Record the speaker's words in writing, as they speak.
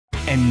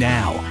And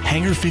now,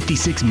 Hangar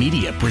 56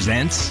 Media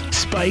presents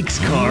Spike's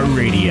Car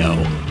Radio,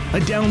 a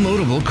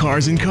downloadable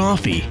cars and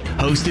coffee,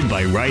 hosted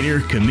by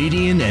writer,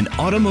 comedian, and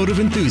automotive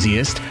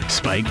enthusiast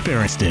Spike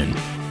Ferriston.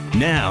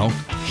 Now,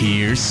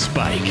 here's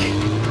Spike.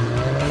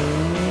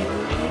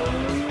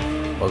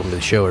 Welcome to the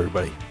show,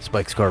 everybody.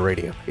 Spike's Car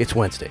Radio. It's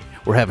Wednesday.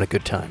 We're having a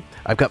good time.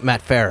 I've got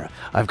Matt Farah.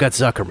 I've got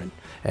Zuckerman.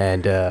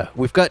 And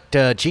we've got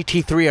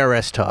GT3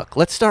 RS talk.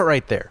 Let's start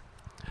right there.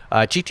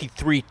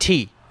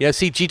 GT3T. Yeah,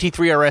 see,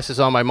 GT3 RS is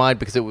on my mind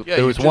because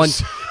there was one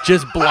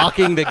just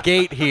blocking the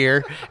gate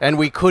here, and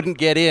we couldn't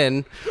get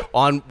in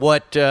on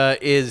what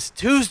is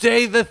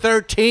Tuesday the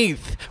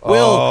 13th.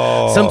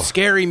 Will, some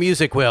scary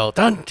music, Will.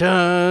 Dun,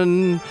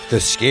 dun. The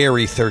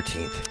scary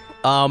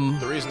 13th.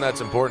 The reason that's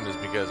important is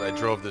because I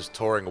drove this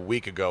touring a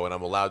week ago, and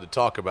I'm allowed to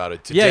talk about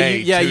it today.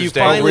 You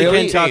Tuesday. finally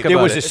can talk about it.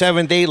 There was a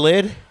 7-day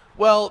lid?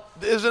 Well,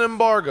 there's an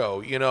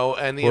embargo,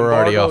 and the We're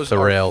already embargoes off the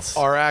rails.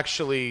 are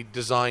actually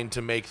designed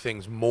to make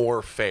things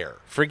more fair.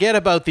 Forget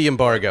about the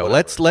embargo.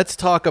 Let's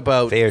talk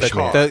about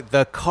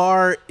the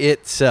car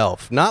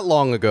itself. Not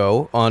long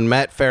ago, on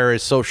Matt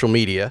Farah's social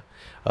media,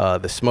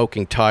 the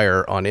Smoking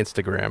Tire on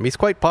Instagram, he's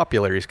quite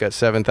popular. He's got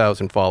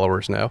 7,000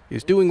 followers now.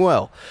 He's doing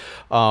well.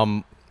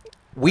 I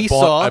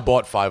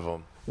bought 5 of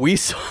them. We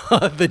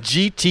saw the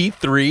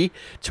GT3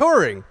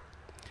 Touring,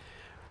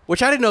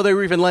 which I didn't know they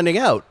were even lending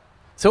out.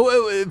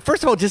 So,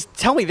 first of all, just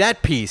tell me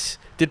that piece.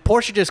 Did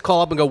Porsche just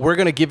call up and go, we're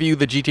going to give you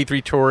the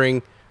GT3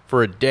 Touring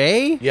for a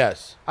day?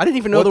 Yes. I didn't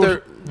even know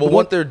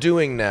what they're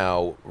doing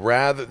now,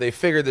 they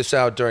figured this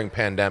out during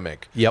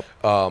pandemic. Yep.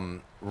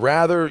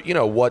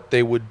 What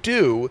they would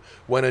do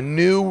when a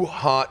new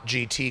hot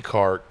GT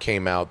car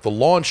came out, the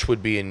launch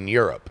would be in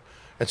Europe.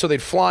 And so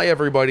they'd fly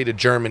everybody to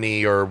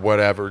Germany or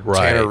whatever,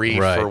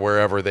 Tenerife or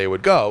wherever they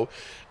would go.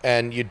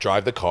 And you'd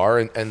drive the car,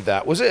 and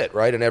that was it,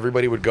 right? And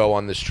everybody would go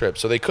on this trip.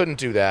 So they couldn't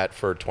do that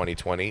for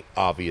 2020,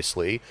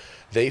 obviously.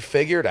 They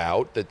figured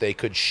out that they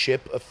could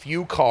ship a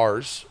few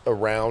cars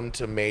around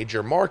to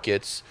major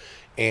markets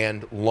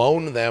and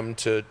loan them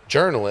to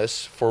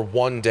journalists for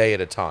one day at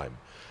a time.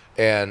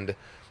 And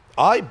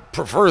I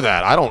prefer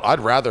that. I'd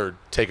rather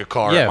take a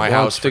car at my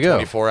house for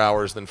 24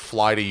 hours than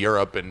fly to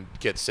Europe and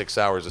get 6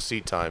 hours of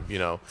seat time,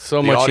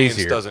 So the much audience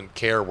easier. Doesn't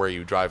care where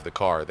you drive the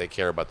car. They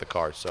care about the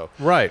car. So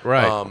Right.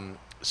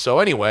 So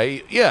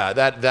anyway,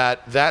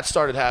 that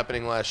started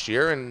happening last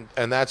year, and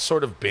that's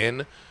sort of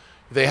been.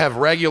 They have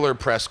regular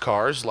press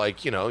cars, like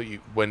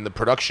when the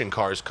production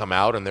cars come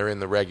out and they're in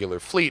the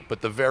regular fleet.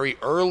 But the very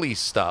early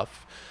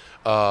stuff,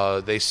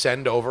 they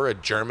send over a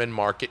German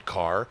market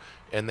car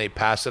and they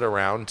pass it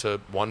around to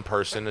one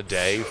person a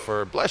day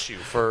for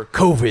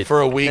COVID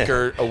for a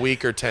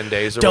week or 10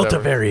 days or Delta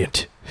whatever.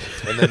 variant.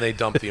 And then they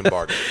dump the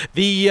embargo.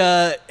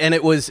 And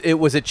it was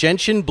a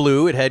gentian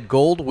blue. It had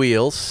gold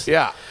wheels.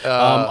 Yeah.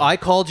 I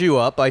called you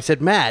up. I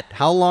said, Matt,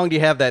 how long do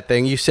you have that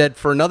thing? You said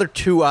for another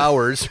 2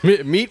 hours.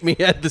 Meet me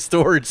at the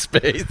storage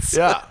space.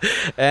 Yeah.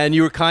 And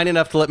you were kind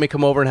enough to let me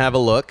come over and have a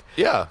look.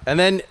 Yeah. And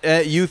then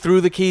you threw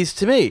the keys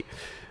to me,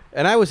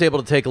 and I was able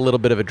to take a little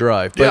bit of a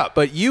drive.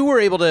 But you were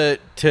able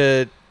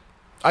to.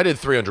 I did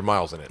 300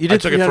 miles in it. You did I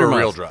took it for a 300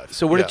 real miles. drive.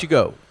 So where did you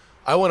go?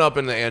 I went up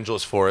in the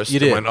Angeles Forest. You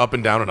did. And went up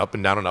and down and up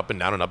and down and up and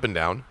down and up and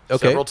down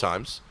several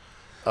times.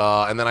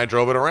 And then I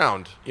drove it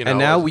around. And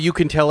now you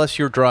can tell us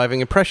your driving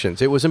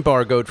impressions. It was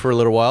embargoed for a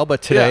little while,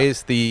 but today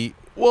is the...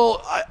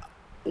 Well,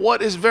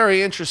 what is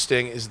very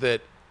interesting is that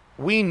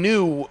we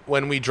knew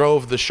when we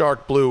drove the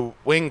Shark Blue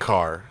wing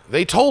car,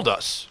 they told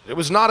us, it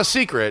was not a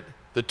secret,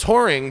 the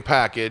touring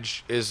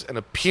package is an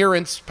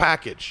appearance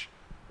package.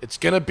 It's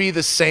going to be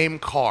the same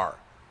car.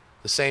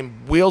 The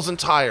same wheels and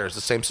tires,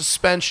 the same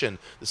suspension,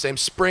 the same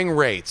spring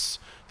rates,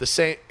 the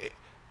same,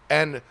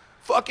 and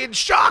fucking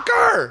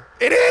shocker,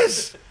 it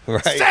is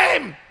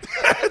same.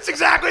 It's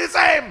exactly the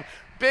same.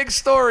 Big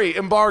story,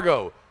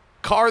 embargo.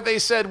 Car they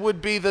said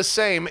would be the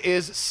same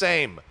is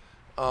same.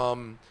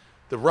 The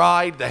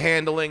ride, the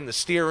handling, the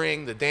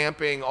steering, the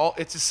damping,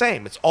 it's the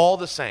same. It's all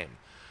the same.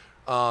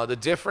 The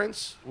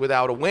difference,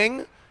 without a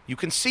wing, you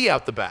can see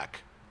out the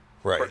back.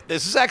 Right.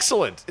 This is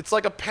excellent. It's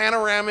like a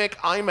panoramic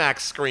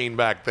IMAX screen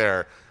back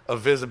there of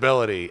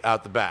visibility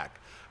out the back.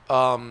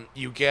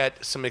 You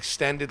get some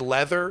extended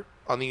leather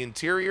on the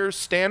interior,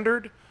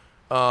 standard.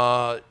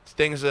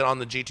 Things that on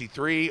the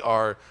GT3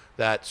 are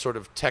that sort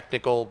of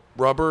technical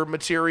rubber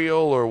material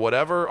or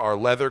whatever are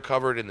leather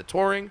covered in the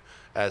Touring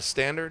as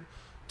standard.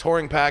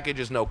 Touring package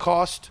is no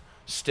cost.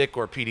 Stick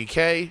or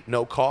PDK,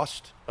 no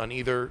cost on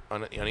either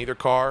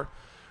car.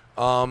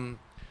 And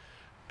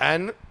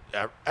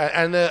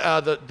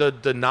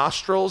the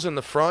nostrils in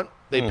the front,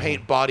 they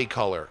paint body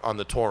color on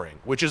the Touring,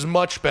 which is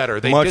much better.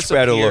 They much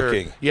better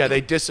looking. Yeah,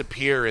 they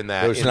disappear in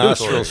that. Those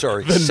nostrils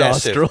are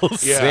excessive. The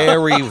nostrils. Yeah.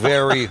 Very,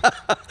 very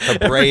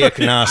Hebraic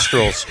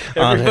nostrils.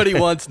 Everybody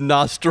wants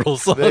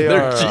nostrils on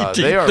their GT3.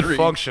 They are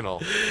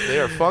functional. They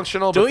are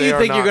functional. Don't but they you are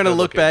think not you're going to good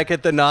look looking. back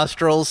at the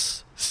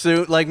nostrils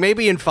soon, like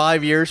maybe in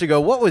 5 years ago.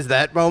 What was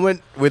that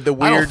moment with the I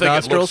don't weird think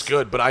nostrils? it looks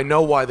good, but I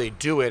know why they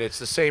do it. It's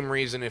the same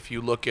reason if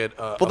you look at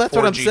a that's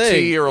Ford what I'm GT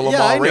saying. or a Le Yeah,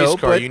 Mans I know, race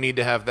car, but- you need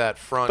to have that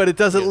front. But it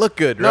doesn't look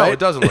good, No, right? it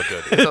doesn't look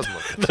good. It doesn't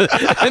look good.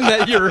 And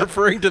that you're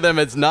referring to them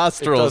as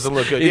nostrils doesn't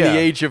look good, in yeah. the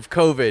age of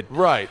COVID.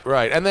 Right.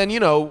 And then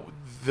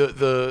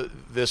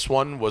this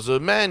one was a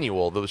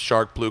manual. The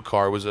Shark Blue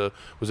car was a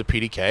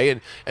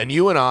PDK, and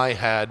you and I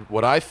had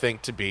what I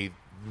think to be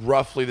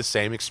roughly the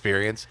same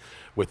experience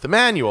with the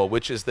manual,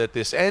 which is that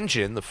this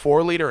engine, the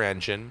 4-liter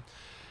engine,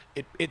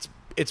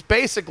 it's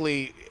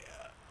basically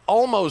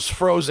almost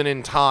frozen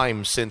in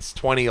time since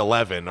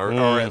 2011,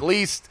 or at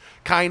least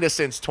kind of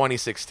since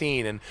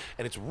 2016, and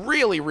it's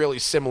really, really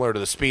similar to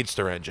the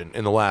Speedster engine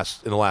in the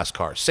last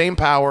car. Same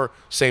power,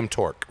 same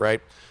torque,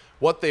 right?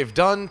 What they've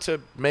done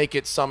to make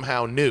it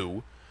somehow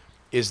new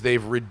is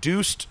they've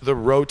reduced the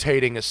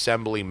rotating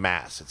assembly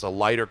mass. It's a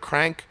lighter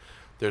crank,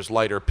 there's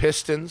lighter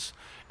pistons,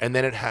 and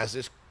then it has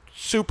this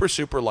super,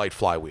 super light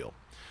flywheel,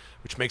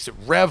 which makes it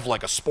rev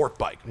like a sport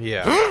bike.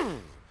 Yeah.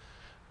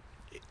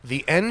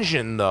 The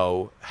engine,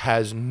 though,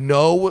 has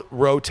no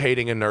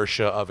rotating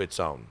inertia of its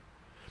own.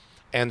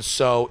 And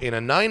so in a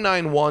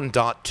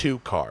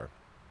 991.2 car,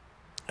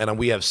 and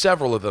we have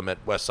several of them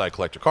at Westside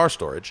Collector Car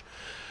Storage,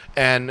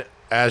 and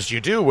as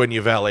you do when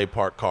you valet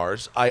park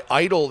cars, I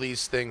idle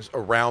these things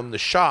around the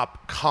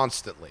shop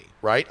constantly,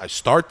 right? I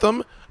start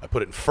them, I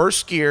put it in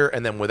first gear,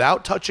 and then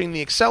without touching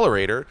the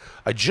accelerator,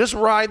 I just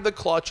ride the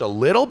clutch a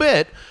little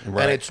bit, and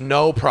it's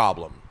no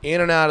problem.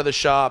 In and out of the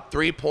shop,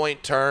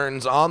 3-point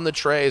turns, on the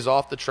trays,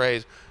 off the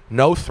trays,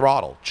 no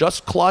throttle,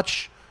 just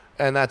clutch,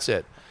 and that's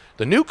it.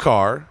 The new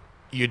car,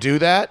 you do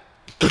that,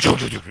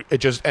 it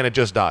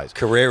just dies.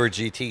 Carrera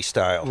GT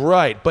style.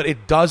 Right, but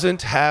it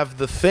doesn't have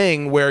the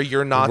thing where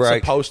you're not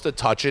supposed to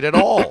touch it at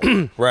all.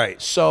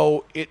 Right.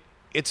 So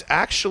it's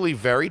actually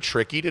very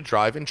tricky to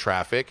drive in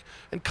traffic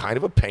and kind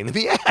of a pain in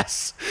the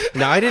ass.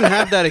 Now, I didn't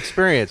have that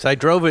experience. I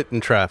drove it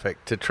in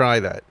traffic to try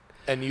that.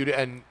 And you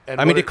and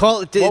I mean, to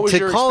call it a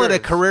experience?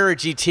 Carrera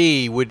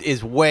GT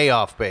is way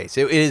off base.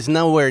 It is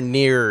nowhere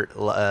near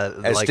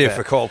As like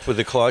difficult with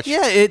the clutch. That.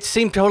 Yeah, it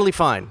seemed totally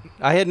fine.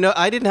 I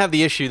didn't have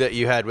the issue that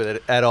you had with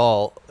it at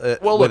all.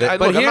 Well, look, I'm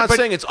not but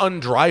saying it's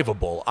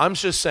undrivable. I'm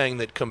just saying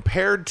that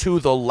compared to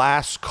the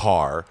last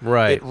car,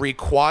 Right. it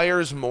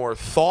requires more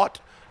thought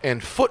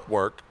and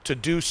footwork to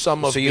do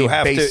some of So the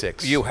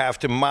basics. you have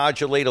to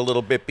modulate a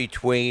little bit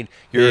between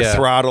your Yeah.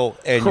 throttle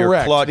and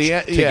Correct. your clutch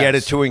The- to get it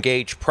yes. to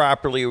engage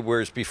properly,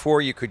 whereas before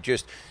you could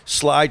just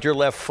slide your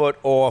left foot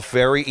off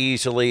very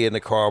easily and the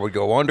car would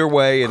go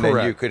underway and then you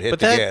Correct. could hit But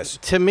the that, gas.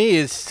 to me,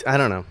 is I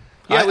don't know.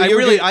 Yeah,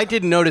 well, I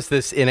didn't notice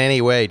this in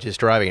any way just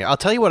driving it. I'll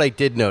tell you what I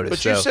did notice.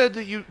 But you said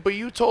that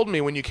you told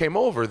me when you came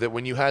over that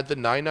when you had the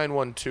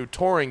 9912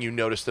 Touring, you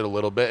noticed it a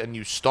little bit and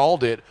you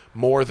stalled it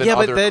more than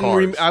other but then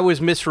cars. I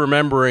was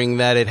misremembering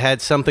that it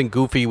had something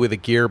goofy with a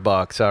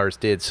gearbox. Ours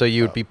did, so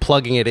you would be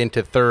plugging it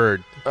into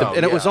third,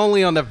 and it was yeah.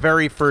 only on the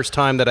very first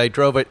time that I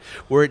drove it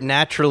where it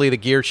naturally the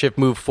gear shift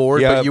moved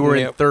forward, Yeah, but you were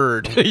yeah. in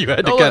third. You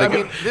had to No, kind look, of. I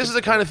mean, this is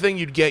the kind of thing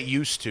you'd get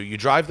used to. You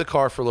drive the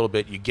car for a little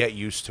bit, you get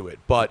used to it.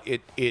 But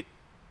it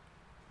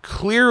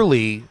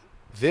clearly,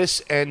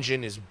 this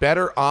engine is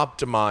better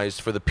optimized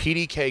for the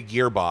PDK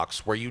gearbox,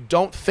 where you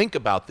don't think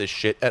about this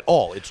shit at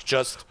all. It's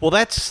just Well,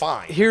 that's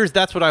fine.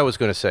 That's what I was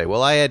going to say.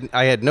 Well, I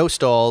had no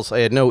stalls. I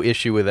had no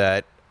issue with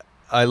that.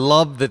 I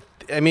love that.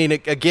 I mean,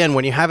 again,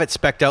 when you have it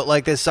specced out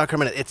like this,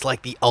 Zuckerman, it's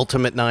like the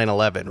ultimate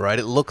 911, right?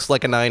 It looks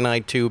like a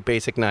 992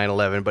 basic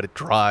 911, but it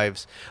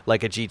drives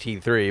like a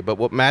GT3. But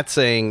what Matt's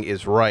saying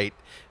is right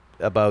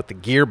about the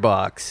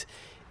gearbox.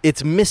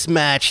 It's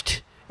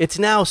mismatched. It's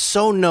now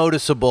so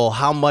noticeable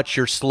how much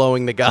you're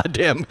slowing the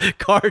goddamn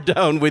car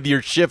down with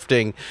your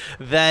shifting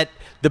that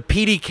the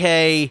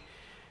PDK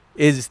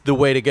is the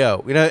way to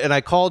go. You know, and I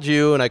called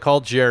you and I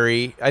called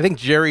Jerry. I think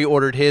Jerry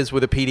ordered his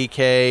with a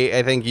PDK.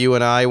 I think you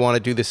and I want to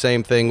do the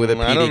same thing with a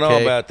PDK. I don't know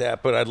about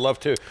that, but I'd love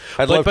to.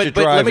 I'd love to drive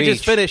But let me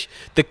just each. finish.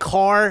 The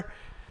car,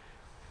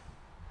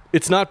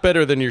 it's not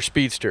better than your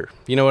Speedster.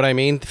 You know what I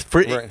mean?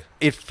 Right.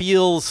 It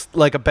feels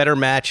like a better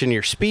match in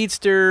your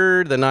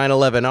Speedster. The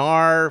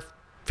 911R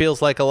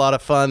feels like a lot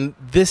of fun.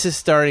 This is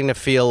starting to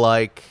feel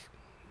like,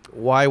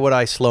 why would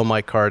I slow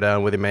my car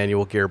down with a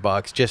manual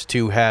gearbox just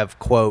to have,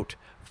 quote,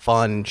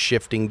 fun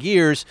shifting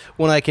gears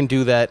when I can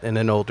do that in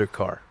an older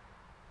car?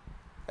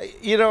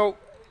 You know,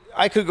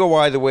 I could go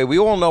either way. We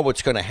all know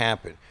what's going to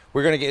happen.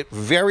 We're going to get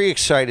very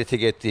excited to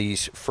get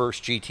these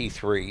first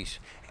GT3s,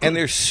 and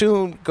they're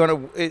soon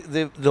going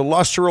to the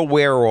luster will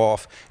wear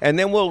off, and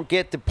then we'll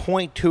get the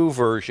 0.2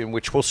 version,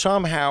 which will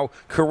somehow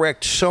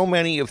correct so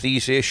many of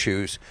these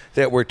issues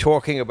that we're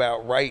talking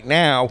about right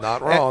now.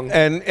 Not wrong.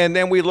 And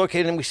then we look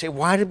at it and we say,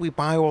 why did we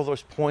buy all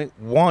those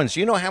 0.1s?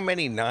 You know how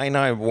many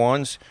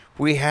 991s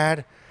we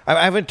had?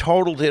 I haven't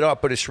totaled it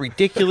up, but it's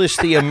ridiculous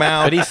the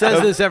amount. But he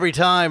says this every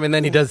time, and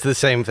then he does the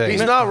same thing.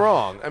 He's not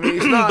wrong. I mean,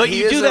 he's not. But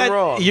he you do isn't that.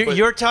 Wrong,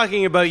 You're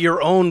talking about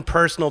your own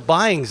personal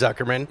buying,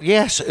 Zuckerman.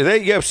 Yes,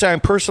 yes,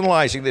 I'm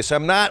personalizing this.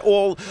 I'm not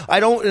all. I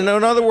don't. In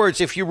other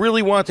words, if you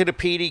really wanted a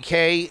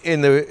PDK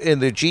in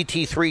the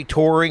GT3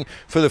 touring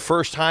for the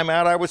first time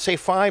out, I would say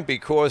fine,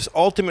 because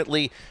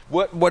ultimately,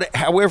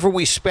 however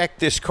we spec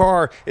this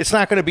car, it's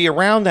not going to be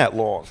around that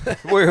long.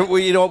 They're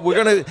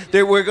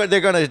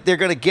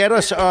gonna get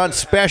us on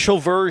special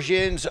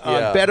versions,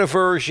 on better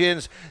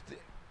versions.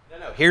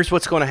 No. Here's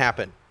what's going to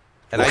happen.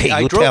 And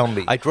Tell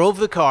me. I drove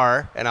the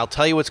car, and I'll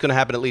tell you what's going to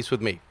happen, at least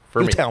with me.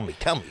 Tell me.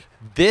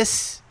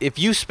 This, if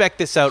you spec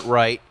this out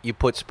right, you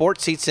put sport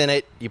seats in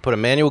it, you put a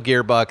manual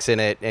gearbox in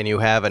it, and you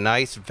have a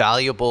nice,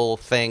 valuable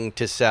thing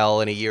to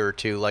sell in a year or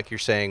two, like you're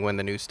saying, when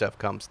the new stuff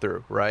comes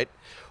through, right?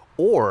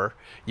 Or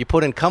you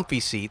put in comfy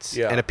seats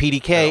and a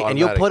PDK, and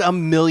you'll put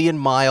 1,000,000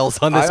 miles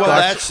on this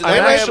car.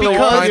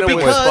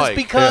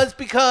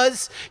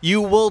 Because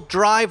you will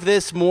drive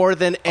this more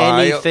than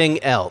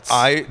anything else.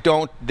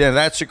 Then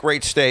that's a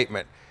great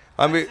statement.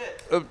 I mean,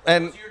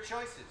 and Those are your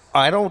choices.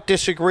 I don't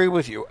disagree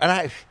with you.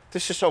 And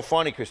this is so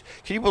funny, because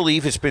can you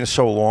believe it's been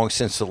so long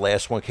since the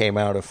last one came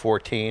out in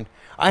 2014?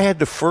 I had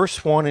the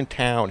first one in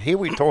town. Here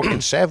we're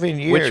talking 7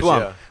 years. Which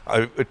one?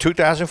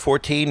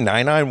 2014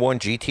 991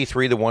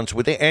 GT3, the ones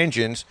with the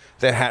engines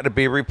that had to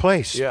be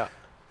replaced. Yeah.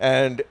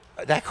 And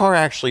that car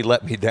actually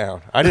let me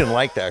down. I didn't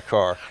like that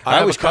car. I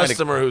have a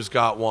customer who's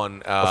got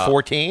one. A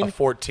 14? A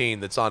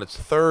 14 that's on its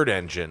third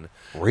engine.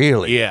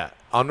 Really? Yeah.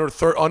 Under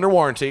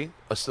warranty.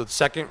 So the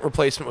second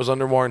replacement was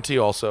under warranty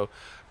also.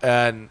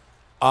 And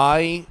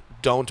I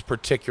don't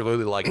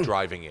particularly like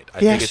driving it. I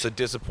think it's a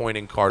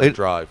disappointing car to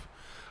drive.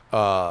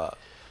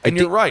 And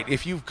you're right.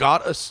 If you've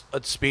got a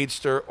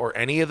Speedster or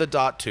any of the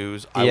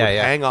 .2s, I would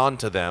hang on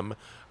to them.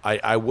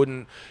 I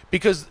wouldn't,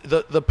 because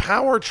the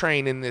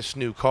powertrain in this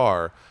new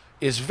car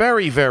is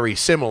very, very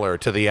similar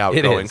to the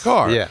outgoing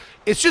car. Yeah.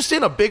 It's just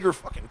in a bigger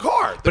fucking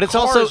car. But it's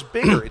also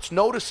bigger. It's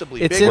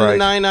noticeably bigger. It's in the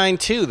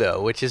 992,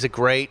 though, which is a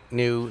great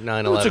new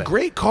 911. No, it's a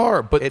great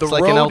car, but it's the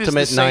like road an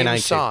ultimate is the same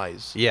 992.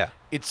 size. Yeah.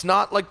 It's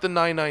not like the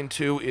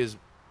 992 is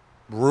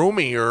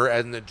roomier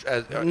it's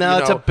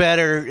a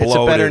better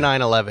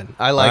 911.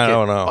 I like it. I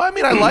don't know. I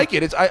mean, I like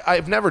it.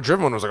 I've never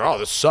driven one. I was like, oh,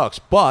 this sucks.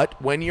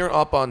 But when you're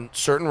up on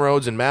certain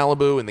roads in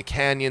Malibu, in the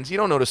canyons, you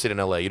don't notice it in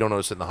LA. You don't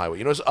notice it in the highway.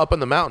 You notice it up in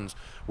the mountains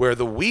where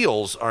the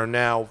wheels are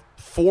now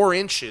 4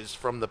 inches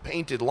from the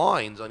painted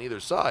lines on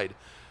either side.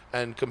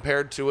 And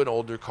compared to an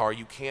older car,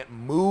 you can't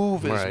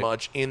move as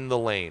much in the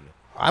lane.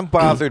 I'm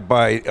bothered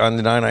on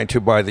the 992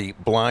 by the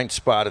blind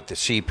spot at the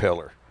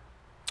C-pillar.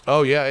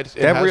 Oh, yeah. It has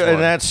And one.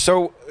 that's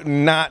so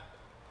not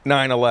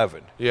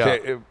 911.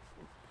 Yeah.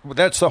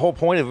 That's the whole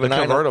point of The a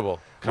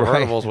convertible.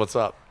 Convertible's what's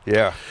up.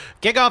 Yeah.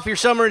 Kick off your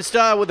summer in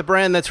style with a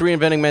brand that's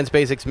reinventing men's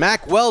basics,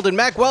 Mack Weldon.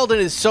 Mack Weldon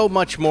is so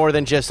much more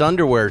than just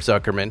underwear,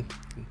 Zuckerman.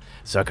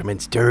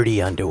 Zuckerman's dirty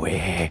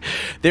underwear.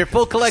 Their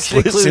full collection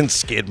includes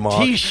skid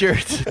mark.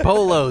 T-shirts,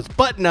 polos,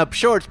 button-up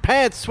shorts,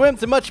 pants,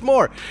 swims, and much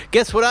more.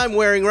 Guess what I'm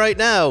wearing right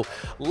now?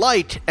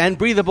 Light and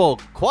breathable.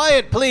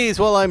 Quiet, please,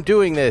 while I'm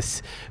doing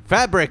this.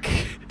 Fabric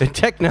and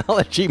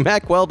technology.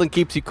 Mack Weldon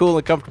keeps you cool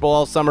and comfortable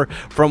all summer.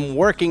 From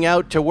working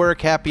out to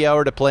work, happy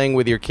hour to playing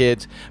with your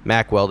kids,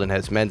 Mack Weldon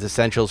has men's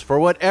essentials for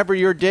whatever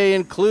your day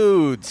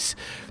includes.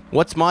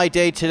 What's my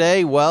day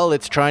today? Well,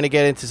 it's trying to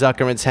get into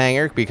Zuckerman's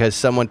hangar because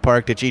someone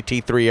parked a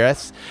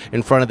GT3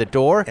 in front of the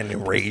door. And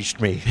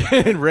enraged me.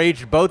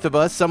 Enraged both of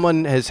us.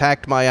 Someone has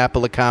hacked my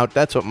Apple account.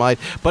 That's what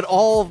But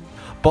all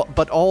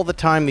the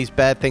time these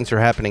bad things are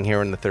happening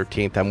here on the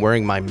 13th, I'm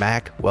wearing my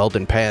Mack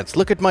Weldon pants.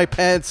 Look at my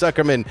pants,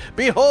 Zuckerman.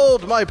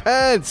 Behold my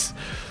pants.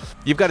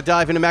 You've got to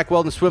dive into Mack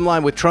Weldon swim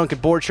line with trunk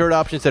and board shirt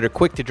options that are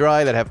quick to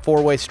dry, that have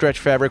 4-way stretch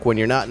fabric when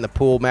you're not in the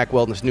pool. Mack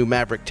Weldon's new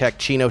Maverick Tech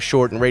Chino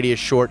short and Radius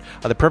short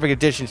are the perfect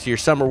additions to your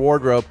summer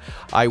wardrobe.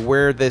 I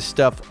wear this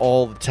stuff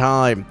all the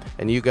time,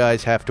 and you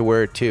guys have to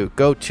wear it too.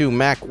 Go to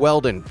Mack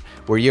Weldon,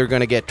 where you're going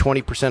to get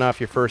 20%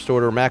 off your first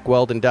order,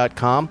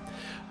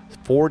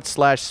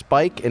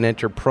 MackWeldon.com/Spike, and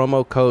enter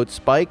promo code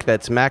Spike.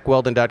 That's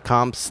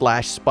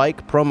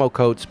MackWeldon.com/Spike, promo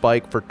code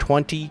Spike for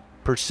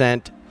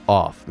 20%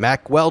 off.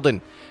 Mack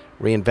Weldon,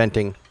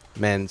 reinventing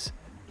men's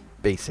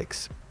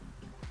basics.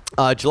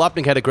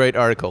 Jalopnik had a great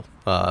article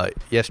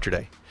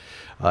yesterday.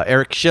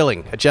 Eric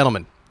Schilling, a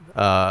gentleman.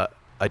 I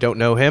don't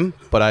know him,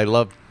 but I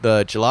love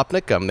the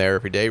Jalopnik. I'm there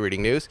every day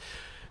reading news.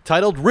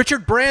 Titled,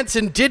 Richard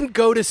Branson Didn't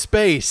Go to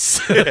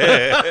Space.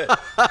 And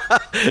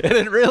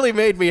it really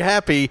made me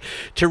happy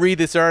to read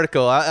this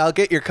article. I'll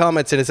get your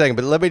comments in a second,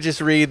 but let me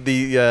just read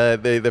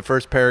the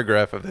first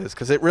paragraph of this,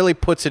 because it really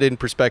puts it in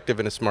perspective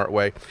in a smart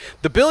way.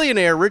 The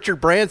billionaire Richard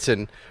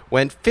Branson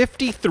went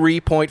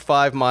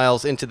 53.5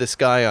 miles into the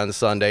sky on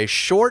Sunday,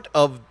 short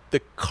of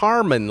the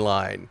Kármán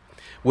line,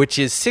 which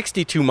is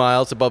 62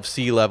 miles above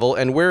sea level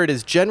and where it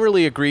is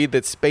generally agreed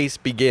that space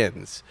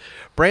begins.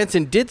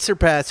 Branson did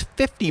surpass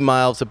 50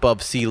 miles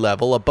above sea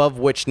level, above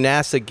which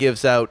NASA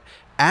gives out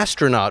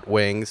astronaut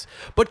wings.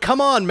 But come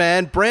on,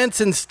 man,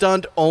 Branson's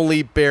stunt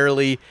only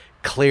barely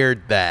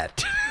cleared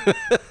that.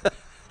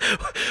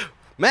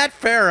 Matt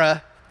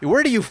Farah,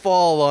 where do you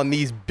fall on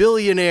these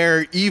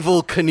billionaire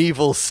Evel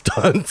Knievel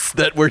stunts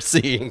that we're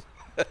seeing?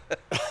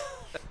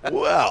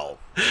 Well,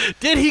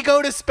 did he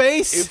go to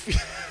space?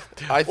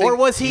 I think, or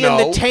was he in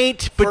the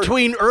taint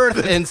between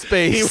Earth and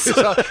space? He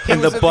was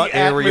in the butt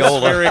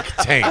areola. Atmospheric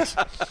taint.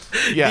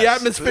 Yes. The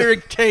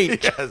atmospheric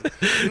taint. Yes.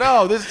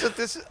 No,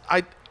 this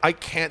I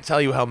can't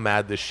tell you how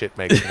mad this shit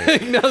makes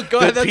me. No, go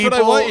ahead. That's what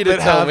I want you to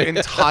tell me.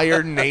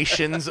 Entire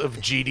nations of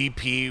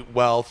GDP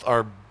wealth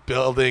are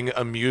building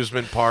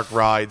amusement park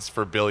rides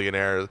for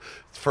billionaires,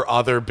 for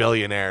other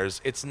billionaires.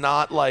 It's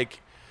not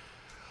like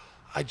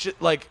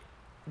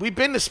we've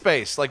been to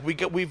space. Like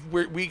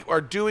we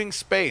are doing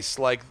space.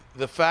 Like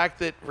the fact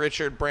that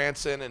Richard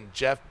Branson and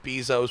Jeff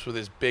Bezos with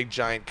his big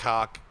giant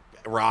cock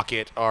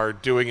rocket are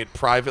doing it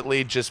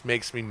privately just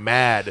makes me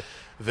mad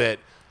that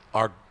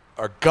our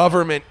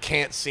government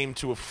can't seem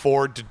to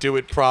afford to do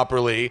it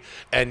properly,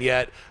 and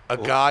yet a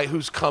guy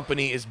whose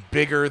company is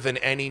bigger than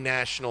any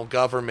national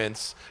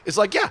government's is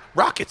like, yeah,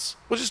 rockets.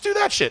 We'll just do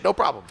that shit. No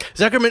problem.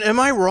 Zuckerman,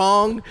 am I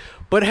wrong?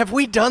 But have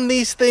we done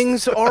these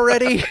things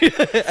already?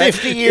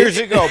 50 years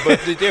ago, but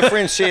the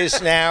difference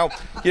is now,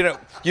 you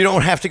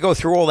don't have to go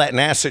through all that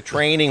NASA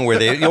training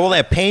all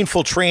that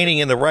painful training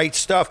in the right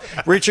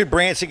stuff. Richard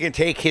Branson can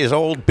take his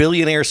old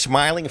billionaire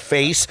smiling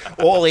face,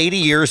 all 80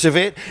 years of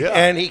it,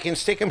 and he can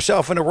stick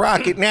himself in a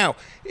rocket. Now,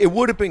 it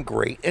would have been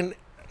great. And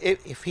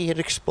if he had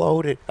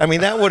exploded, I mean,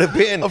 that would have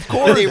been. Of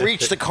course, they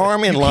reached the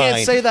Kármán line. You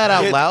can't say that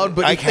out loud,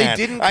 but if they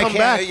didn't come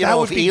back, that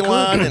would be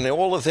Elon good. And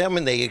all of them,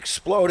 and they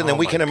explode, and then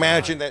we can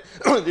imagine that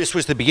this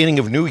was the beginning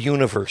of new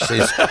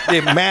universes.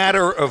 The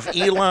matter of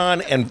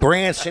Elon and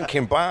Branson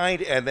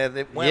combined, and then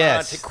it went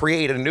on to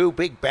create a new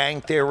Big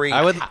Bang Theory.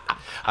 I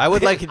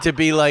would like it to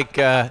be like,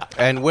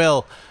 and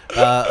Will,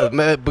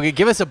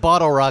 give us a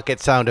bottle rocket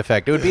sound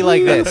effect. It would be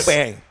like this.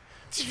 Bang.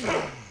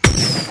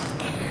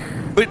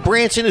 But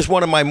Branson is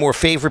one of my more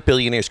favorite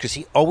billionaires because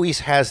he always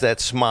has that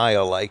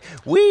smile like,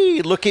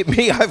 wee, look at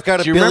me, I've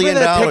got $1 billion.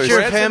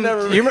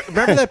 You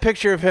remember that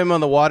picture of him on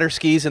the water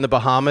skis in the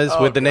Bahamas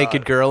with the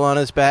naked girl on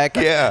his back?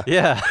 Yeah.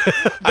 Yeah.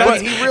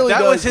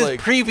 That was his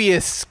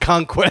previous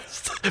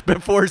conquest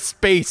before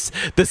space,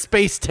 the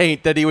space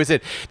taint that he was in.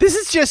 This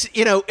is just,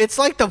 it's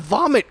like the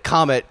vomit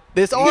comet.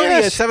 There's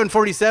already a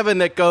 747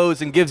 that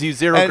goes and gives you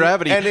zero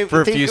gravity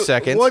for a few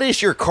seconds. What is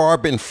your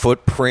carbon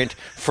footprint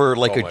for a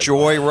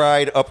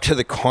joyride up to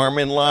the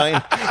Kármán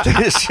line?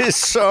 This is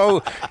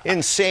so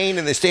insane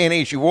in this day and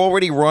age. You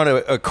already run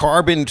a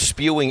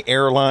carbon-spewing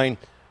airline.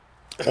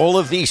 All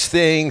of these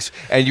things,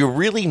 and you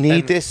really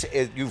need this.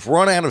 You've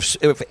run out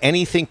of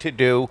anything to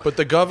do. But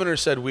the governor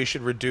said we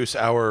should reduce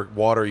our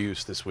water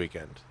use this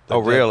weekend. Oh,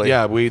 really?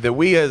 Yeah, we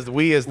as the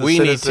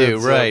citizens, need to,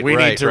 right? We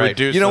need to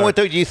reduce. You know what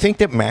though? Do you think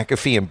that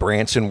McAfee and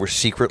Branson were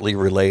secretly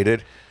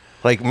related?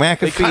 Like McAfee,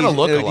 they kind of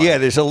look alike. Yeah,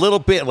 there's a little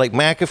bit like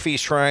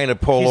McAfee's trying to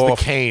pull off. He's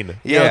the Kane.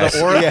 Yeah,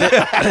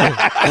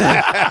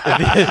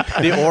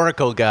 the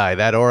Oracle guy.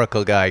 That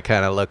Oracle guy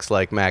kind of looks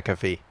like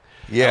McAfee.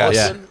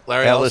 Yeah,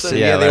 Larry Ellison.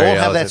 Yeah, they Larry all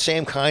have Ellison. that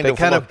same kind They of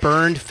kind look. of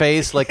burned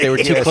face, like they were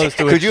too close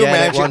to a Could you jet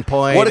imagine? at one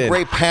point. What a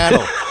great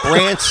panel!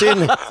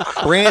 Branson,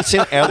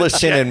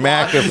 Ellison, and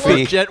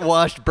McAfee. Jet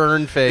washed,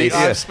 burned face.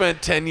 I've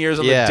spent 10 years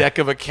on the deck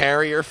of a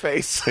carrier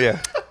face.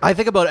 Yeah. I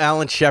think about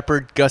Alan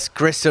Shepard, Gus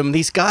Grissom,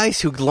 these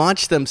guys who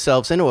launched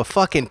themselves into a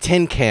fucking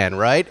tin can,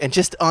 right? And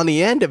just on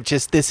the end of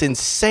just this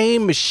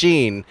insane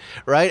machine,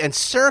 right? And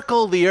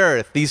circle the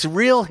earth. These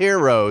real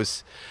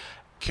heroes.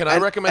 Can I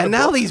recommend? And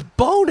now these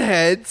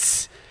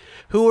boneheads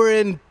who are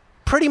in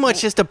pretty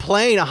much just a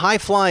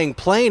high-flying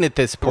plane at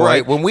this point,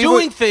 right? When we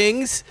doing were,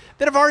 things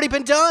that have already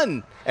been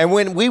done. And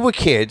when we were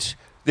kids,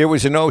 there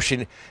was a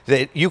notion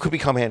that you could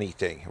become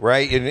anything,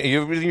 right?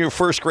 In your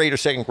first grade or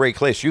second grade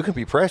class, you can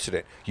be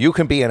president. You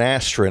can be an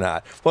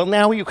astronaut. Well,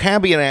 now you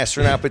can be an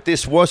astronaut, but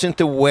this wasn't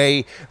the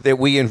way that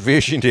we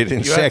envisioned it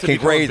in second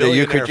grade, that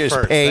you could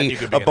just pay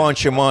a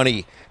bunch of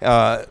money.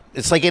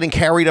 It's like getting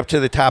carried up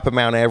to the top of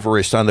Mount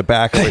Everest on the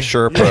back of a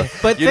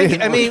Sherpa. But you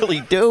didn't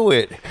really do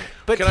it.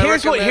 But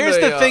here's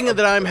the thing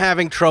that I'm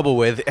having trouble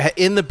with.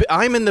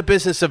 I'm in the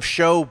business of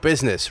show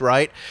business,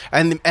 right?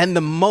 And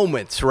the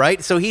moments,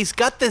 right? So he's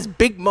got this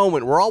big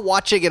moment. We're all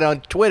watching it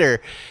on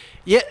Twitter.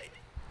 Yet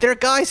there are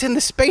guys in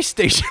the space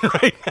station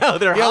right now.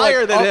 They're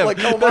higher than him.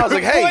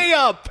 They're way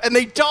up, and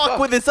they talk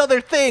with this other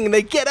thing, and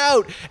they get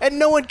out, and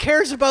no one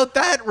cares about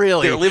that,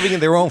 really. They're living in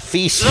their own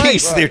feces.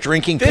 Right. They're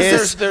drinking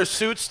piss. Their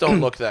suits don't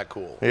look that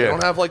cool. They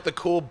don't have like the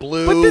cool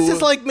blue. But this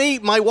is like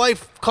my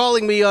wife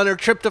calling me on her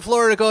trip to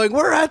Florida going,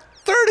 we're at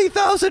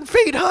 30,000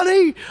 feet,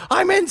 honey.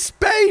 I'm in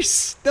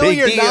space. No,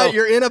 you're not.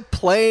 You're in a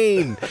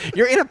plane.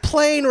 You're in a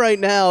plane right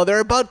now. There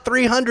are about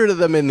 300 of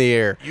them in the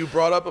air. You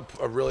brought up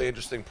a really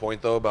interesting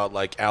point, though, about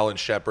like Alan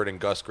Shepard and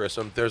Gus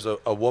Grissom. There's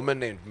a woman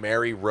named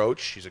Mary Roach.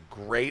 She's a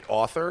great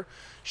author.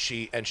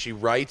 She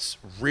writes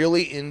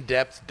really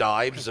in-depth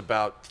dives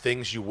about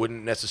things you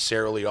wouldn't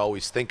necessarily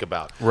always think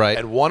about. Right.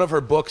 And one of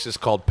her books is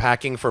called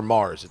Packing for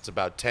Mars. It's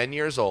about 10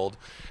 years old,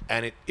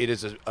 and it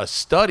is a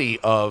study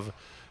of...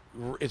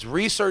 It's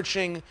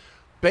researching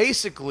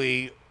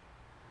basically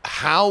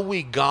how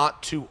we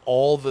got to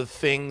all the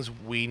things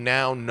we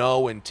now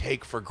know and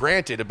take for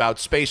granted about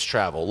space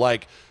travel,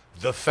 like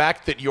the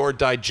fact that your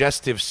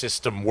digestive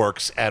system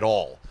works at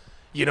all.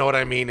 You know what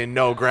I mean? In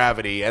no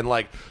gravity, and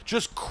like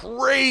just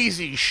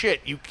crazy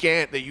shit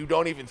that you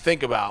don't even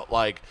think about.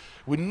 Like,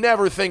 we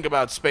never think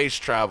about space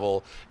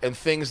travel and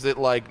things that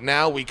like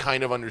now we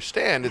kind of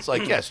understand. It's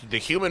like, yes, the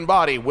human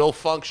body will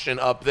function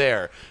up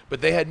there,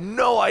 but they had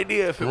no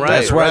idea if it was.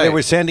 That's why they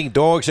were sending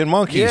dogs and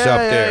monkeys up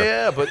there.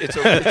 Yeah, but it's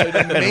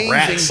an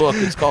amazing book.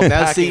 It's called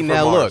Packing for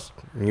Mars. Look.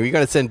 You're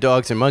going to send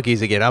dogs and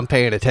monkeys again. I'm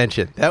paying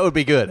attention. That would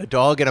be good. A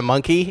dog and a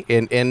monkey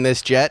in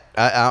this jet.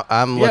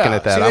 I'm looking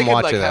at that. See, I'm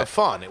watching like, that. Have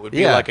fun. It would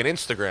be like an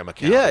Instagram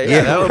account.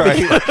 Yeah. That would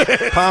be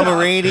like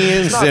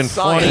Pomeranians and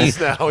funny.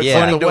 Now. It's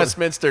like the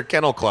Westminster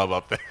Kennel Club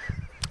up there.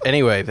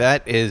 Anyway,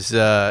 that is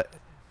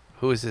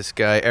who is this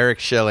guy? Eric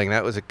Schelling.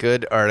 That was a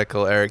good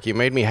article, Eric. You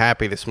made me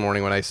happy this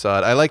morning when I saw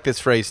it. I like this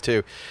phrase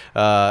too.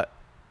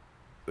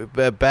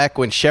 Back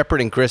when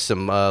Shepard and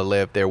Grissom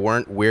lived, there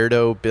weren't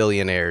weirdo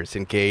billionaires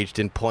engaged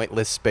in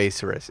pointless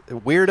space race.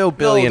 Weirdo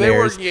billionaires. No, they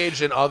were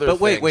engaged in other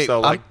things. Wait,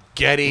 so like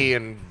Getty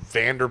and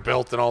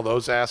Vanderbilt and all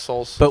those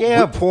assholes. But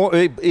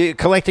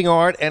collecting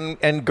art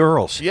and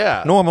girls.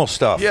 Yeah, normal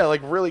stuff. Yeah,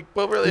 like really,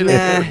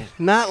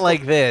 not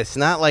like this.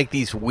 Not like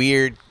these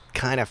weird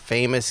kind of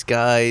famous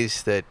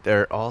guys that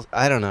are all.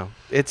 I don't know.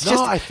 It's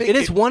I think it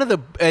is one of the.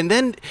 And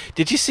then,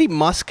 did you see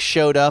Musk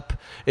showed up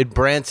at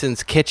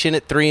Branson's kitchen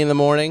at 3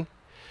 a.m?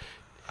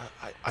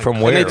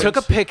 From where? And they took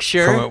a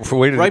picture from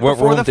where right what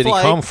before room the did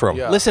flight. he come from?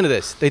 Yeah. Listen to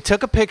this. They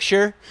took a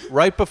picture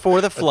right before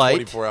the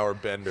flight. 24-hour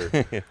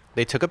bender.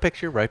 They took a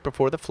picture right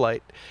before the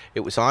flight.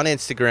 It was on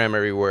Instagram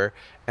everywhere.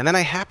 And then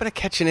I happened to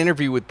catch an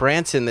interview with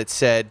Branson that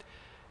said,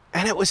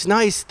 and it was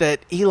nice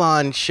that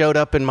Elon showed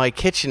up in my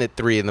kitchen at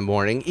 3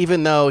 a.m,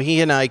 even though he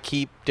and I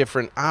keep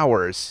different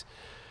hours.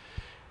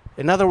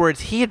 In other words,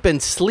 he had been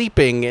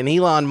sleeping and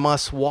Elon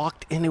Musk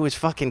walked into his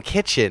fucking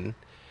kitchen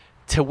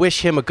to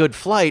wish him a good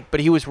flight, but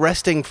he was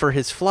resting for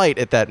his flight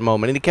at that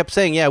moment, and he kept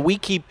saying, "Yeah, we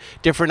keep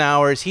different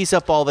hours. He's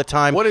up all the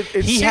time."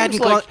 He hadn't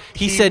gone.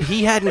 He said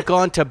he hadn't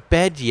gone to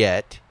bed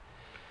yet,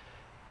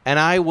 and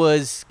I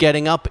was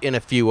getting up in a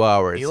few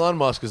hours. Elon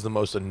Musk is the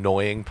most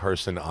annoying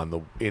person on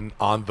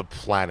the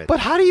planet.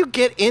 But how do you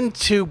get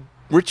into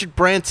Richard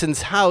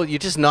Branson's house? You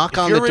just knock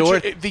on the door.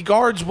 The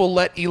guards will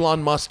let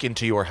Elon Musk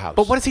into your house.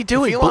 But what is he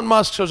doing? If Elon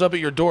Musk shows up at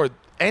your door,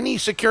 any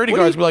security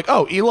guards will be like,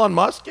 "Oh, Elon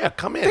Musk? Yeah,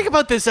 come in." Think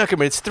about this,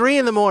 Zuckerman. It's 3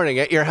 a.m.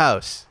 at your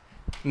house.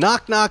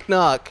 Knock, knock,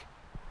 knock.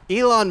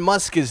 Elon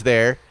Musk is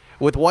there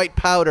with white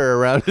powder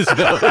around his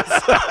nose.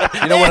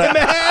 You know what,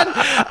 man?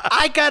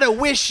 I gotta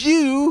wish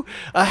you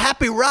a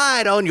happy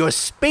ride on your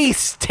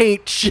space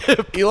taint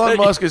ship. Elon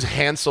Musk is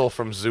Hansel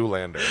from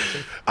Zoolander.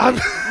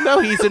 No,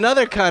 he's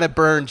another kind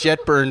of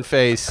jet burn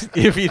face.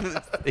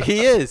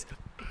 He is.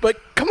 But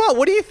come on,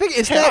 what do you think?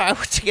 I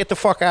want to get the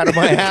fuck out of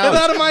my house.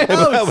 Get out of my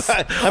house.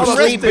 I'm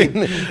sleeping.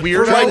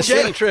 Weird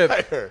jet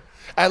trip.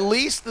 At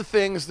least the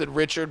things that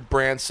Richard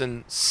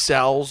Branson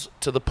sells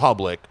to the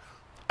public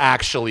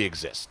actually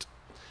exist.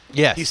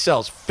 Yes. He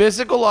sells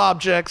physical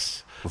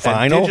objects,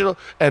 vinyl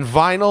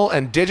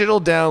and digital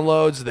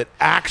downloads that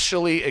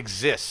actually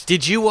exist.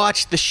 Did you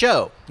watch the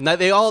show? Now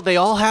they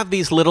all have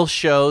these little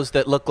shows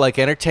that look like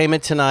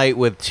Entertainment Tonight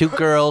with two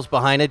girls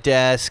behind a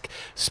desk,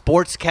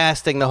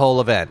 sportscasting the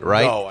whole event,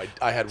 right? No,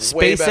 I had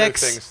way better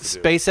things to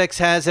do. SpaceX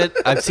has it.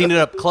 I've seen it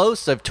up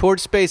close. I've toured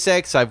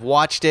SpaceX. I've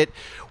watched it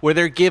where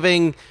they're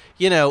giving,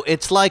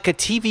 it's like a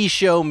TV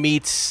show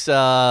meets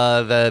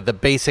the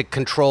basic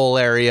control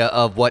area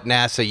of what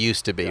NASA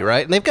used to be,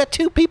 right? And they've got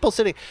two people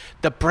sitting.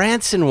 The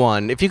Branson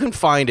one, if you can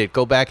find it,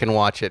 go back and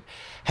watch it,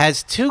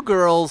 has two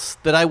girls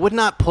that I would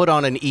not put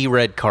on an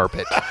E-red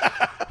carpet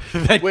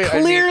that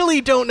clearly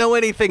don't know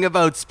anything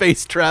about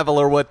space travel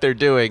or what they're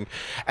doing.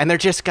 And they're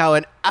just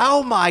going,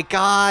 "Oh, my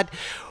God.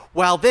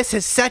 Well, this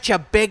is such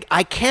a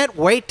I can't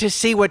wait to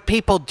see what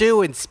people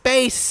do in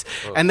space."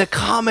 Oh. And the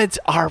comments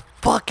are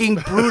fucking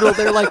brutal.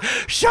 They're like,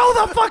 "Show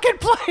the fucking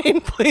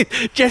plane, please.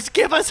 Just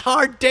give us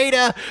hard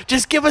data.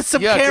 Just give us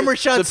some camera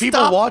shots." The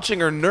people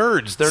watching are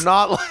nerds. They're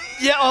not like...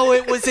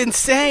 it was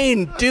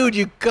insane. Dude,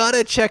 you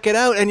gotta check it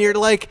out. And you're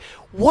like,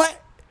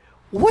 what?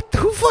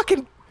 Who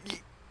fucking...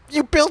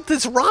 You built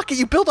this rocket,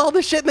 you built all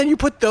this shit, and then you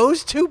put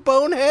those two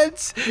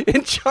boneheads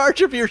in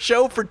charge of your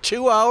show for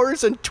 2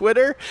 hours on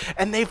Twitter,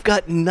 and they've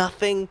got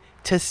nothing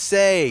to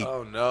say.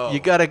 Oh no! You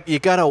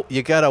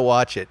gotta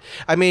watch it.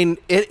 I mean,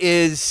 it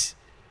is.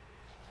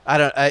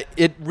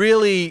 It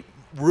really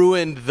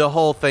ruined the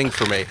whole thing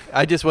for me.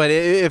 I just went.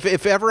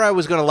 If ever I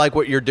was gonna like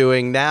what you're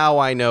doing, now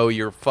I know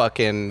you're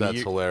fucking.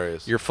 That's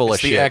hilarious. You're full of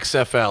shit. It's the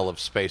XFL of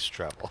space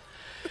travel.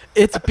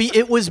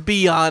 It was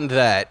beyond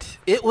that.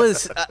 It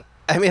was.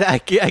 I mean, I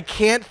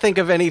can't think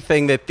of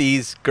anything that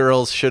these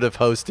girls should have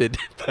hosted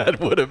that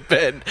would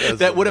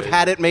have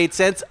had it made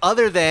sense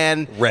other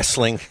than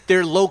wrestling,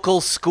 their local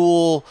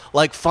school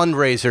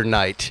fundraiser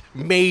night,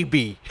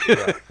 maybe.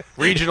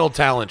 Regional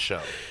talent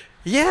show.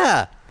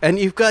 Yeah, And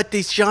you've got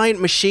these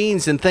giant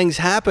machines and things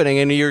happening,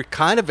 and you're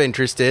kind of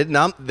interested.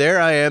 And there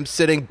I am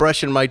sitting,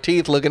 brushing my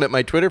teeth, looking at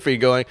my Twitter feed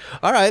going,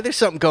 all right, there's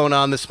something going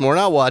on this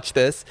morning. I'll watch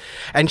this.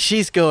 And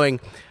she's going,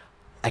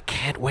 I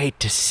can't wait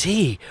to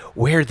see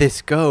where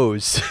this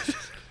goes.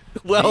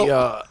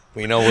 Well,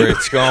 we know where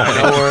it's going.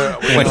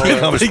 When he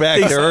comes back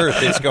to Earth,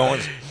 it's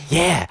going.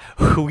 Yeah,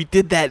 we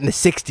did that in the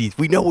 60s.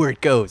 We know where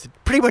it goes. It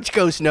pretty much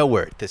goes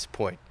nowhere at this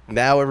point.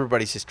 Now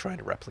everybody's just trying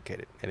to replicate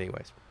it.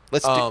 Anyways,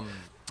 let's do.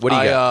 What do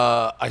you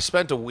got? I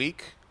spent a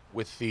week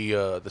with the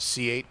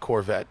C8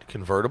 Corvette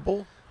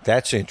convertible.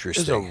 That's It's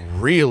interesting. a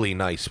really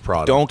nice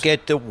product. Don't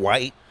get the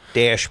white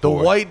the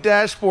dashboard. white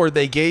dashboard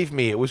they gave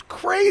me. It was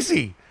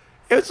crazy.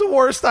 It's the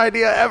worst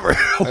idea ever.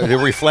 The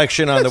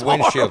reflection on the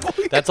windshield.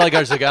 Horrible. That's like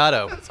our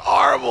Zagato. It's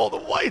horrible. The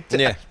white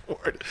Yeah.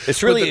 dashboard.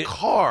 It's really- But the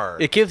car.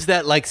 It gives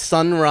that like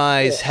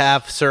sunrise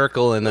half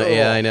circle in the.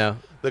 Yeah, I know.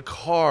 The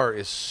car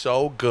is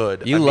so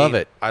good. You love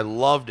it. I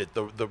loved it.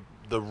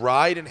 The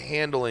ride and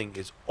handling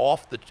is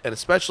off the, and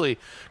especially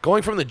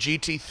going from the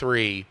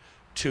GT3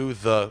 to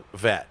the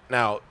Vet.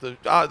 Now the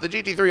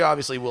GT3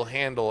 obviously will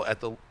handle at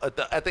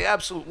the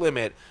absolute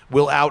limit,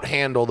 will out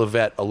handle the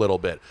Vet a little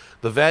bit.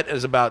 The Vet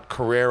is about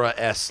Carrera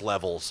S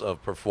levels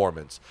of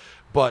performance,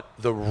 but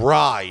the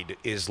ride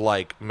is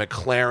like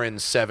McLaren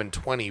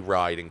 720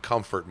 ride in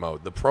comfort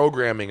mode. The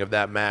programming of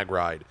that mag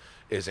ride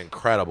is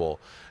incredible.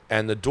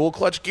 And the dual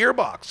clutch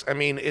gearbox. I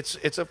mean, it's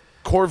a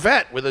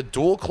Corvette with a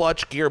dual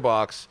clutch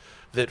gearbox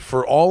that,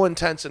 for all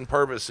intents and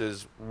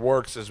purposes,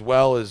 works as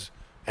well as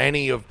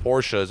any of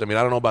Porsche's. I mean,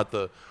 I don't know about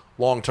the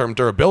long-term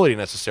durability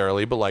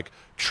necessarily, but like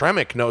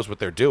Tremec knows what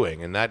they're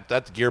doing, and that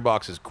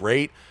gearbox is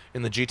great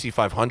in the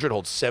GT500.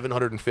 Holds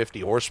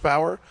 750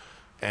 horsepower,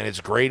 and it's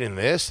great in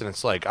this. And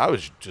it's like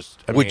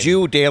Would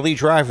you daily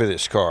drive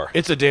this car?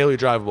 It's a daily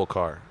drivable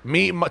car.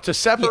 To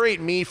separate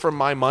me from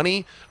my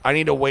money, I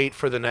need to wait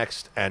for the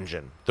next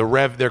engine.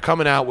 They're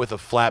coming out with a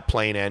flat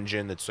plane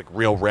engine that's like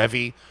real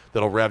revvy,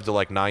 that'll rev to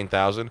like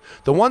 9,000.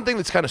 The one thing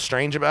that's kind of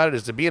strange about it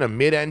is to be in a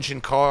mid-engine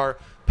car,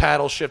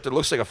 paddle shift, it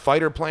looks like a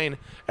fighter plane,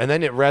 and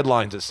then it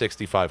redlines at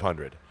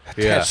 6,500.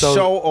 Yeah. That's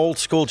so old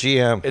school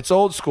GM. It's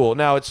old school.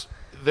 Now it's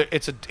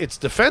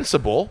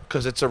defensible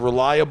because it's a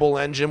reliable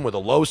engine with a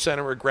low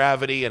center of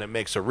gravity, and it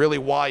makes a really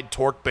wide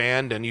torque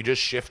band, and you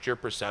just shift your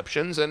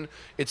perceptions, and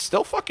it's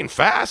still fucking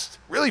fast,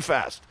 really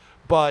fast.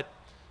 But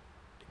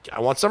I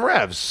want some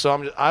revs,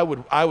 so I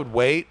would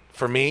wait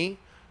for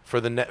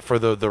the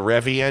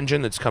Revy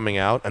engine that's coming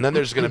out, and then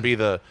there's going to be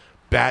the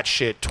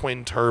batshit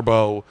twin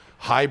turbo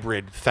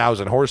hybrid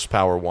 1,000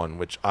 horsepower one,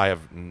 which I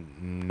have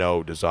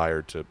no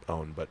desire to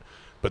own, but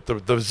the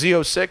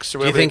Z06.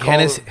 Do you think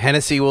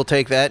Hennessy will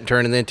take that and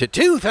turn it into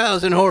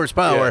 2,000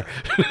 horsepower?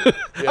 Yeah.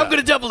 I'm going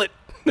to double it.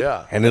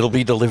 Yeah. And it'll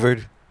be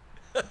delivered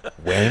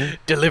when?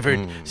 Delivered.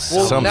 Well,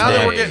 Someday, now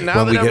that we're getting,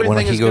 now when that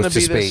everything he is going to goes to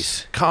be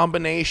space. this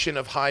combination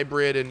of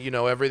hybrid, and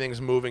everything's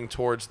moving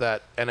towards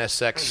that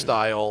NSX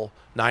style,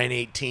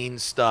 918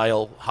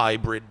 style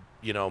hybrid,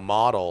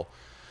 model.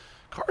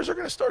 Cars are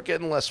going to start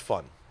getting less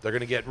fun. They're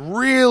going to get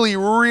really,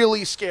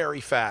 really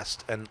scary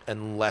fast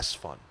and less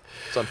fun.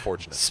 It's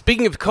unfortunate.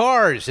 Speaking of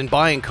cars and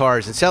buying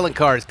cars and selling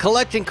cars,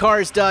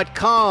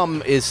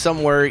 collectingcars.com is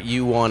somewhere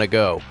you want to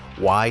go.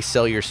 Why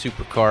sell your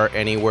supercar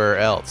anywhere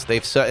else?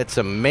 It's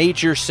a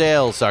major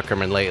sales,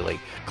 Zuckerman, lately.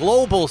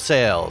 Global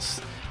sales.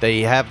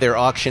 They have their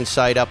auction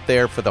site up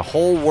there for the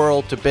whole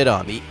world to bid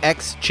on. The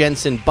X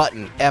Jensen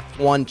Button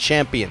F1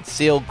 Champion,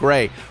 Seal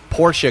Gray,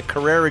 Porsche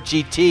Carrera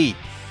GT.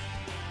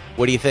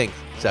 What do you think,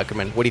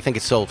 Zuckerman? What do you think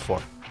it's sold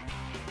for?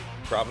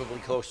 Probably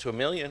close to $1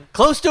 million.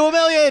 Close to $1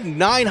 million.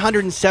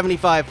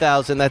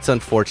 975,000. That's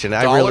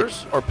unfortunate.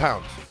 Dollars or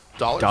pounds?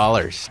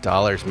 Dollars,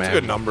 man. It's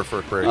a good number for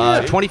a Carrera.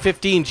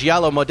 2015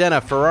 Giallo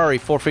Modena Ferrari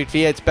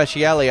 458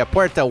 Speciale a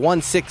Puerta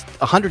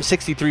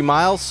 163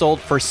 miles, sold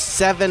for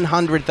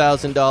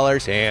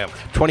 $700,000. Damn.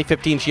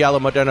 2015 Giallo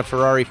Modena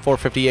Ferrari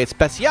 458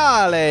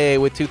 Speciale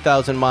with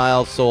 2,000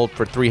 miles, sold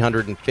for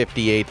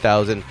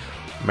 $358,000.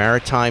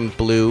 Maritime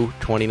Blue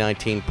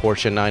 2019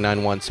 Porsche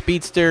 991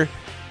 Speedster,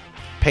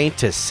 paint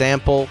to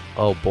sample.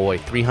 Oh boy,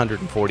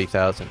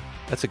 $340,000.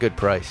 That's a good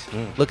price.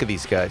 Look at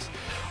these guys.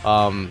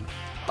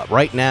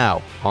 Right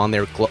now on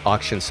their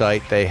auction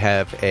site, they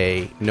have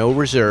a no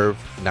reserve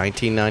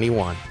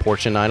 1991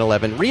 Porsche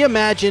 911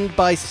 reimagined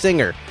by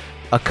Singer,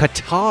 a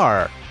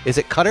Qatar. Is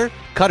it Qatar?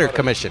 Qatar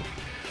commission.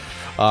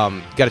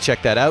 Got to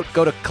check that out.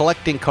 Go to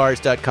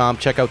collectingcars.com.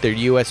 Check out their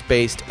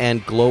U.S.-based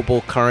and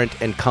global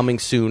current and coming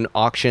soon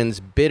auctions.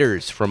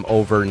 Bidders from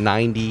over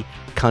 90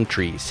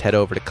 countries. Head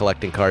over to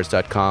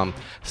collectingcars.com.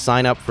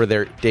 Sign up for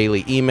their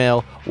daily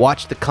email.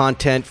 Watch the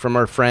content from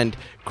our friend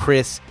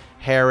Chris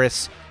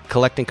Harris.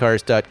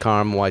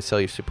 Collectingcars.com. Why sell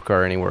your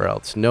supercar anywhere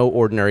else? No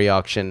ordinary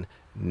auction.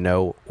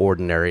 No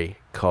ordinary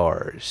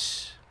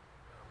cars.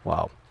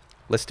 Wow.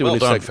 Let's do a new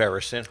segment.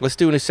 Ferguson. Let's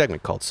do a new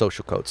segment called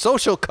Social Code.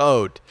 Social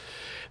Code.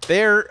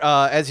 There,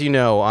 as you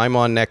know, I'm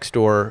on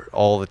Nextdoor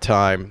all the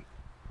time,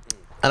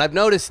 and I've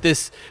noticed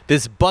this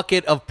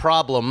bucket of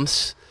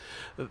problems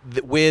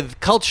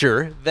with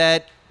culture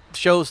that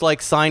shows like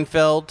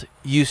Seinfeld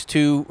used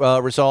to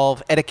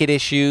resolve etiquette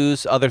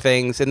issues, other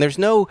things, and there's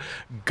no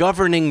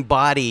governing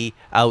body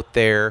out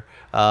there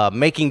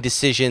making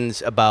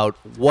decisions about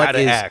what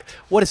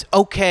is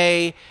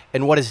okay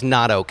and what is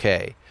not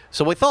okay.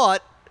 So we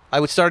thought I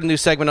would start a new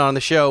segment on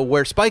the show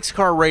where Spike's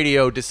Car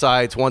Radio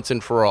decides once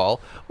and for all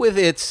with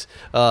its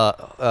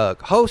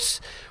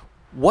hosts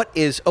what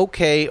is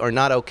okay or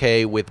not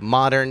okay with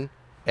modern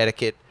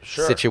etiquette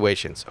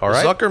situations. All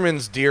right.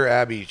 Zuckerman's Dear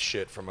Abby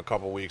shit from a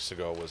couple weeks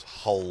ago was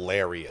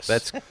hilarious.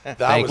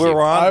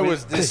 I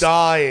was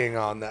dying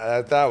on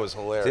that. That was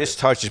hilarious. This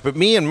touches, but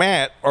me and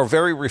Matt are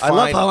very refined.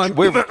 I love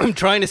how I'm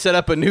trying to set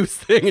up a new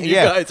thing, and you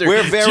guys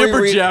are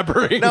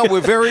jibber-jabbering. No, we're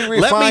very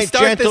refined Let me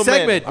start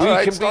gentlemen.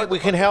 the segment. We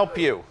can help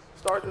you.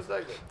 Start the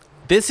segment.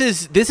 This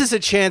is a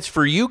chance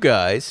for you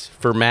guys,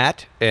 for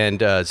Matt and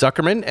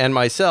Zuckerman and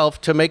myself,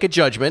 to make a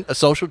judgment, a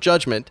social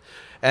judgment,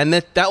 and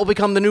that will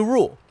become the new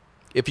rule.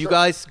 If you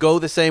guys go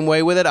the same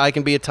way with it, I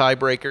can be a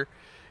tiebreaker.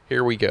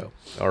 Here we go.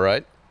 All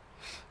right.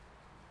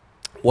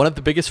 One of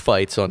the biggest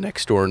fights on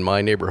Nextdoor in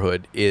my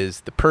neighborhood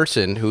is the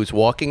person who's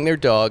walking their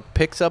dog,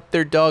 picks up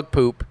their dog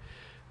poop,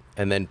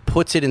 and then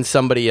puts it in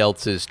somebody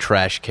else's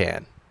trash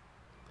can.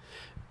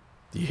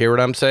 You hear what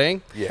I'm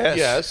saying?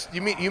 Yes.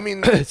 You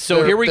mean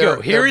So here we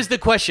go. Here is the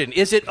question.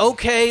 Is it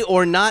okay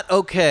or not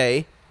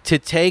okay to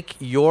take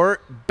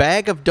your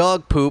bag of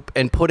dog poop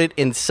and put it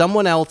in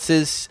someone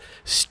else's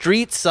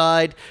street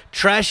side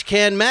trash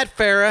can? Matt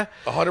Farah.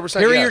 100%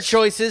 Here are your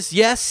choices.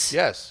 Yes.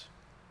 Yes.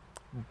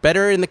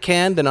 Better in the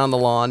can than on the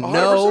lawn. 100%.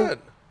 No.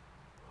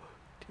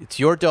 It's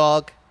your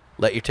dog.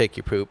 Let you take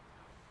your poop.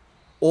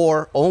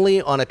 Or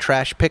only on a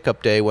trash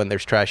pickup day when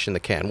there's trash in the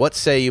can. What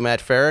say you,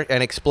 Matt Farah?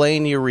 And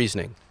explain your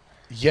reasoning.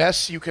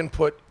 Yes, you can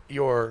put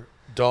your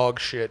dog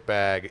shit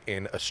bag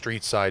in a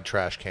street side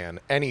trash can,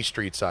 any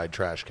street side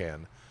trash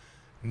can.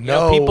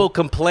 No, people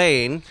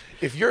complain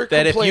if you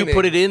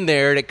put it in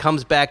there and it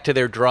comes back to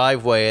their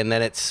driveway and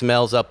then it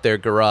smells up their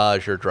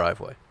garage or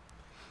driveway.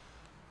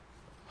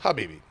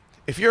 Habibi,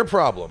 if your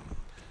problem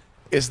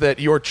is that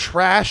your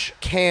trash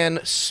can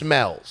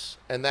smells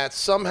and that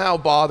somehow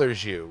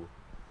bothers you,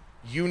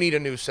 you need a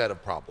new set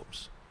of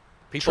problems.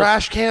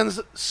 Trash cans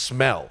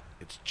smell.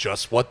 It's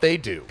just what they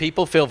do.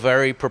 People feel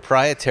very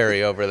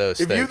proprietary over those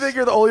things. If you think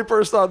you're the only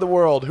person in the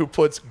world who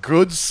puts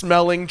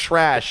good-smelling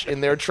trash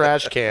in their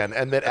trash can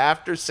and that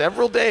after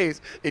several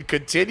days it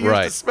continues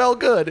to smell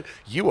good,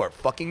 you are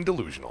fucking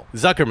delusional.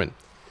 Zuckerman.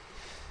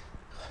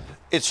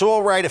 It's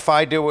all right if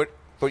I do it,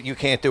 but you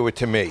can't do it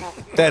to me.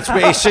 That's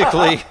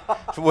basically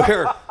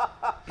where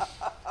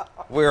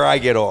I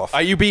get off.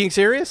 Are you being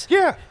serious?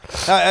 Yeah.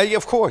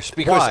 Of course.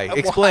 Because, why?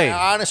 Explain.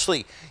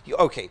 Honestly,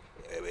 okay.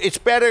 It's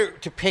better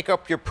to pick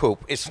up your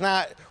poop. It's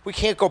not. We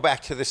can't go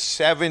back to the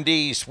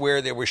 70s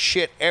where there was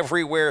shit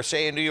everywhere.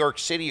 Say in New York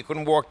City, you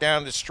couldn't walk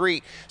down the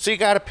street, so you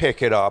got to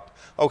pick it up.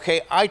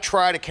 Okay, I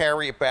try to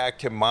carry it back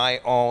to my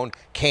own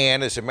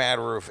can as a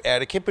matter of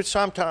etiquette, but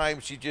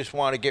sometimes you just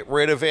want to get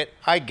rid of it.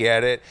 I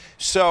get it.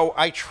 So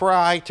I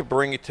try to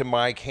bring it to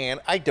my can.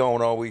 I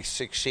don't always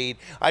succeed.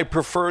 I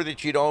prefer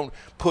that you don't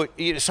put,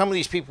 some of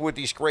these people with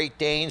these Great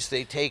Danes,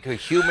 they take a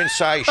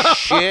human-sized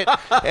shit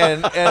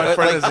and my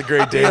friend is a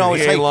Great Dane.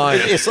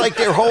 It's like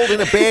they're holding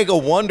a bag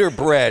of Wonder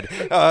Bread,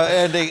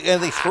 and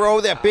they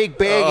throw that big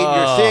bag in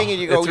your thing,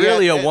 and you go, it's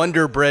really a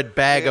Wonder Bread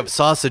bag of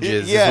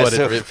sausages yes, is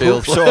what it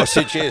feels like.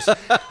 Sausages.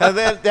 And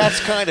then that's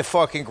kind of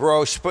fucking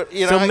gross. But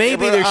so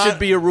maybe there should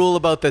be a rule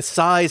about the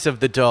size of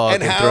the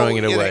dog and throwing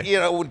it away.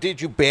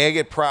 Did you bag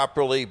it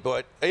properly?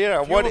 But if you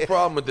have a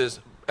problem with this,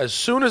 as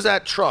soon as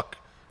that truck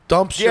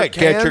dumps your cans,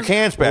 get your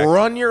cans back.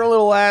 Run your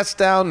little ass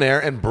down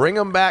there and bring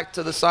them back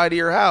to the side of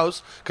your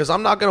house, because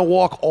I'm not going to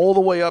walk all the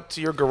way up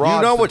to your garage.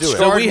 You know what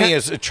scarred me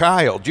as a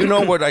child? You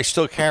know what I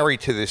still carry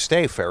to this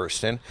day,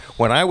 Ferriston?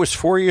 When I was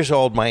 4 years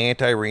old, my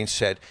Aunt Irene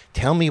said,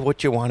 "Tell me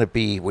what you want to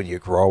be when you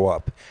grow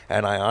up."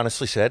 And I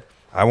honestly said,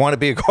 I want to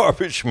be a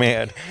garbage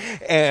man.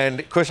 And,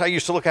 of course, I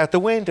used to look out the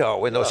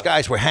window, and those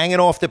guys were hanging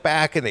off the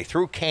back, and they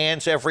threw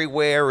cans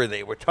everywhere, and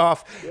they were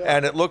tough. Yeah.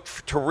 And it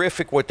looked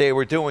terrific what they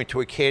were doing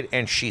to a kid,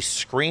 and she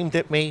screamed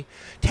at me,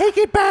 "Take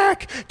it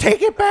back!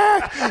 Take it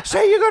back!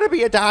 Say you're going to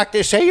be a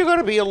doctor. Say you're going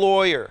to be a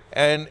lawyer."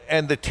 And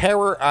the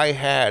terror I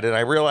had, and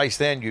I realized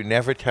then you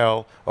never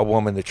tell a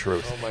woman the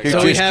truth. Oh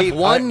so we have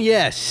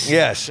yes.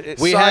 Yes.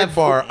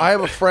 Sidebar, I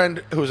have a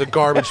friend who's a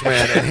garbage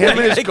man, and him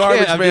and his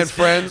garbage man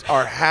friends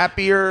are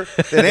happier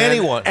than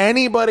anyone.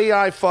 Anybody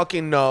I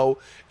fucking know.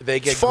 They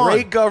get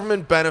great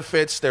government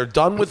benefits. They're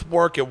done with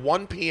work at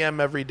 1 p.m.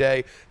 every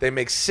day. They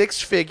make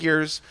six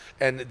figures,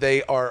 and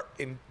they are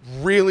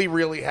really,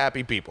 really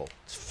happy people.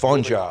 It's a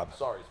fun job.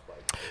 Sorry,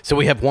 Spike. So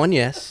we have one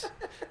yes.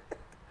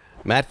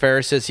 Matt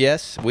Ferris says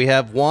yes. We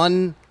have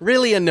one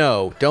really a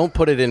no. Don't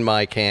put it in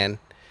my can.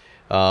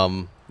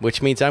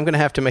 Which means I'm going to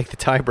have to make the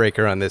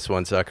tiebreaker on this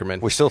one,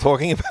 Zuckerman. We're still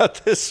talking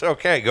about this?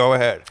 Okay, go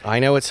ahead. I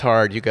know it's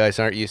hard. You guys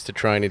aren't used to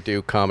trying to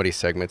do comedy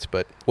segments,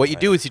 but what you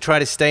do is you try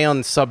to stay on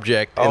the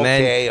subject, and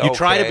then you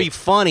try to be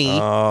funny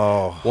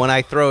when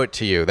I throw it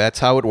to you. That's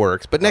how it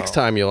works. But next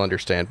time you'll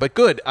understand. But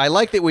good. I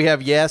like that we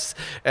have yes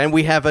and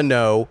we have a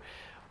no.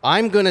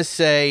 I'm going to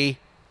say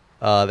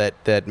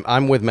that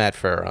I'm with Matt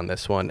Farah on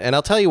this one, and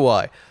I'll tell you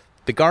why.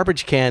 The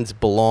garbage cans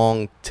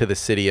belong to the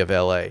city of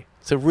L.A.,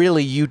 so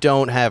really you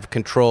don't have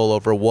control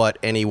over what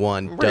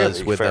anyone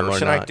does with them or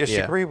and not. I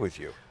disagree with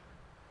you.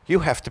 You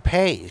have to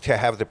pay to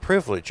have the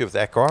privilege of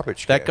that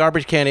garbage can. That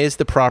garbage can is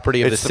the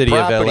property of the city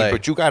property, of L.A.,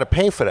 but you got to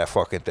pay for that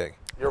fucking thing.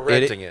 You're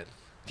renting it.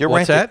 You're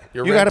What's renting. that?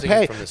 You're You got to renting it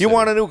pay. from the You city.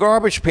 want a new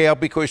garbage pail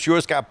because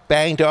yours got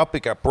banged up,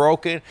 it got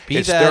broken, Be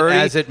it's that dirty.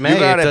 as it may, you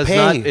got to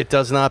pay. it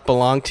does not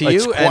belong to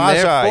It's you, and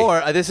quasi.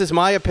 therefore, this is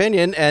my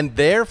opinion, and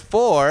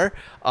therefore,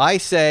 I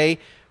say,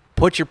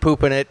 put your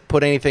poop in it,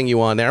 put anything you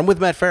want there. I'm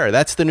with Matt Farah.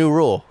 That's the new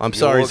rule. I'm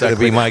sorry, gonna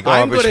Zachary. be my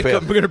garbage pail.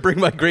 I'm going to bring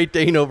my Great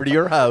Dane over to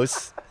your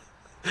house,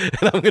 and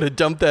I'm going to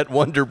dump that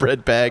Wonder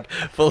Bread bag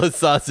full of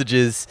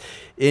sausages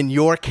in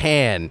your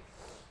can.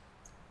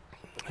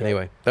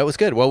 Anyway, that was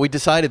good. Well, we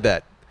decided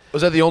that.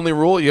 Was that the only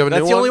rule? You have a new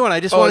one? That's the only one. I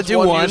just want to it's do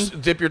You one. just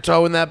dip your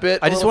toe in that bit.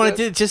 I just wanted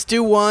to just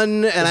do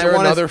one, and Is I there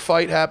want another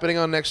fight happening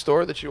on next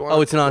door that you want?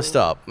 Oh, it's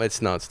nonstop.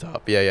 It's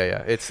nonstop.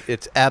 Yeah.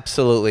 It's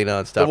absolutely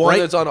nonstop. The one right?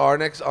 that's on our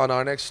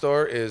next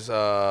store is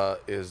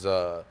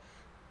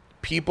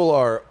people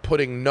are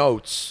putting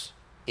notes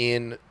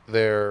in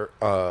their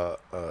and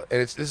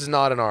this is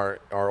not in our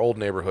old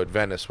neighborhood,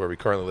 Venice, where we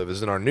currently live. This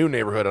is in our new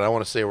neighborhood, and I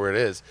want to say where it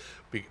is,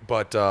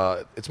 but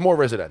it's more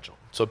residential.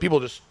 So people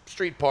just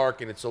street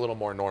park, and it's a little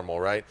more normal,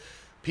 right?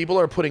 People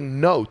are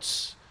putting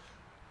notes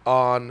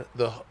on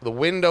the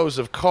windows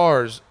of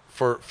cars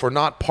for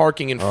not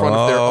parking in front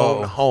of their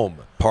own home.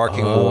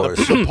 Parking wars.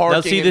 Parking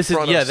Now, see, this in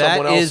front is of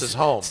someone that else's is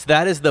home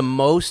that is the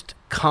most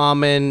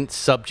common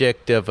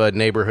subject of a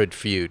neighborhood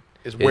feud.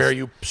 is where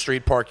you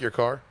street park your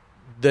car.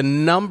 The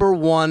number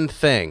one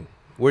thing,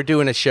 we're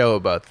doing a show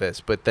about this,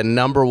 but the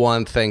number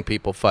one thing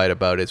people fight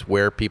about is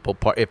where people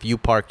park. If you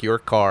park your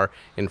car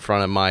in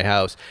front of my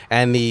house,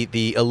 and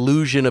the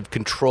illusion of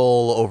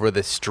control over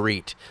the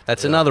street.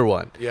 That's another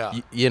one. Yeah.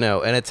 You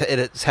know, and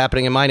it's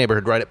happening in my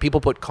neighborhood, right?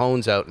 People put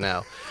cones out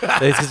now.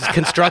 This is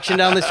construction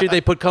down the street. They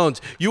put cones.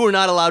 You are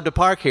not allowed to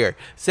park here.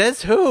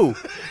 Says who?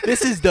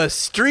 This is the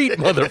street,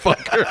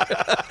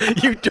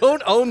 motherfucker. You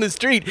don't own the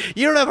street.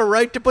 You don't have a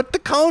right to put the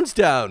cones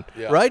down,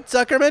 right,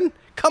 Zuckerman?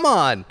 Come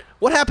on.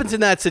 What happens in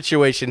that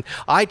situation?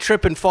 I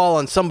trip and fall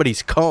on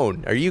somebody's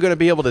cone. Are you going to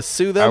be able to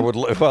sue them? I would,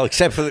 well,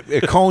 except for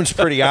the cone's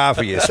pretty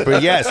obvious.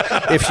 But yes,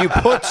 if you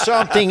put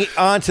something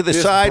onto the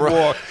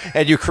sidewalk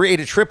and you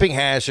create a tripping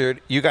hazard,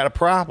 you got a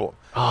problem.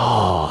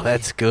 Oh,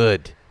 that's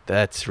good.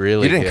 That's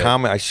really You didn't good.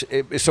 comment.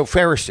 So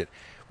Ferriston,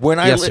 when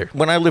I Yes, sir.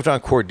 when I lived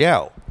on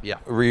Cordell, Yeah.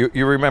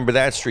 you remember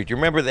that street. You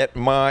remember that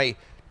my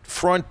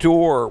front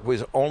door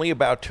was only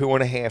about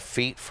 2.5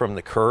 feet from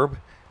the curb.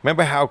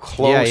 Remember how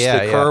close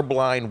the curb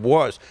line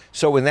was.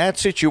 So in that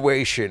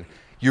situation,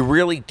 you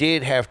really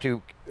did have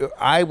to.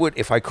 I would,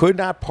 if I could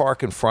not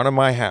park in front of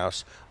my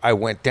house, I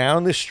went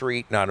down the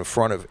street, not in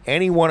front of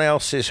anyone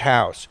else's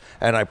house,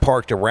 and I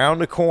parked around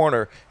the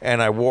corner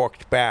and I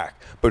walked back.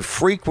 But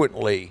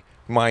frequently,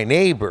 my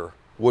neighbor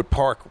would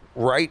park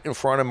right in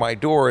front of my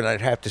door, and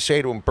I'd have to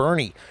say to him,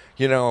 Bernie,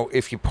 you know,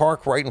 if you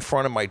park right in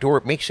front of my door,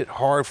 it makes it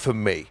hard for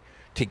me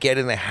to get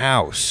in the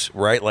house,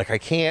 right? Like I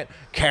can't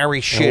carry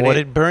shit And what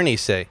in. did Bernie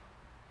say?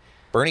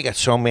 Bernie got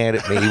so mad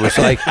at me. He was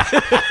like,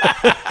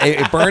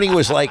 Bernie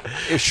was like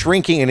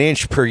shrinking an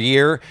inch per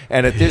year.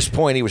 And at this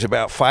point, he was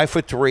about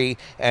 5'3",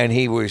 and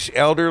he was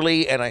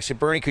elderly. And I said,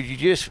 Bernie, could you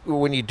just,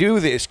 when you do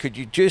this, could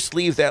you just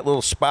leave that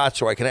little spot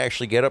so I can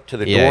actually get up to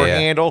the door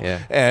handle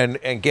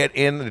and get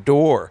in the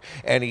door?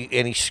 And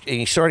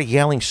he started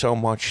yelling so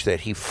much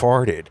that he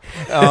farted.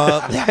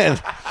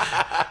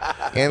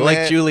 And Like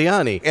then,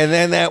 Giuliani. And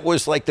then that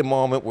was like the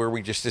moment where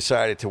we just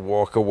decided to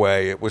walk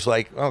away. It was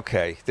like,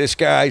 okay, this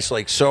guy's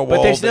like so But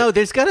old.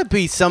 there's got to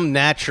be some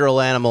natural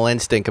animal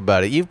instinct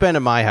about it. You've been to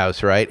my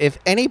house, right? If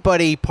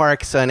anybody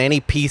parks on any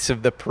piece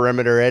of the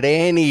perimeter at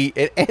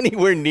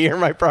anywhere near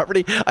my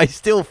property, I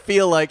still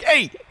feel like,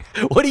 hey,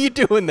 what are you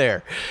doing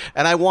there?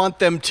 And I want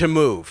them to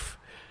move.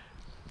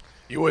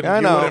 You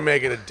wouldn't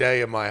make it a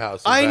day in my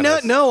house. I know,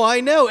 and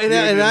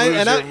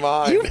lose your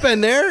mind. you've been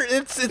there.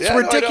 It's Yeah, no,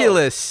 I know.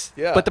 ridiculous.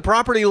 Yeah. But the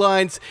property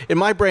lines in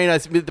my brain,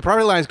 the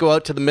property lines go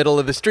out to the middle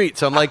of the street.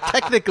 So I'm like,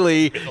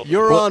 technically,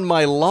 you're on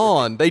my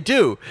lawn. They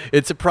do.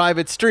 It's a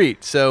private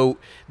street, so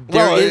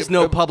there is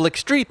no public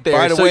street there.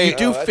 by the so way- you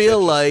do that's feel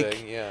like.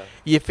 interesting, yeah.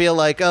 You feel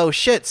like, oh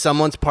shit,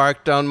 someone's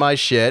parked on my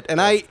shit, and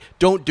I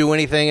don't do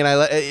anything,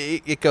 and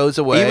it goes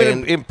away.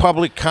 Even in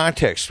public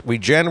context, we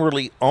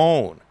generally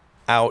own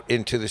out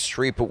into the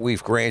street, but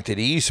we've granted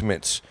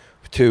easements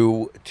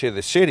to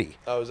the city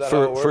Oh, is that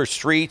how it for works?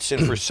 streets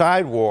and for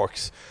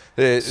sidewalks.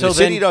 The So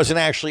city then- doesn't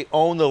actually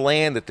own the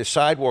land that the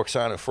sidewalk's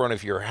on in front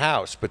of your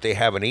house, but they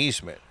have an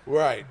easement.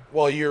 Right.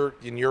 Well, you're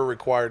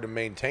required to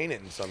maintain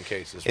it in some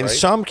cases, right? In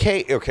some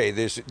case, okay,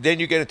 then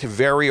you get into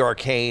very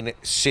arcane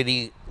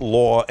city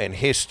law and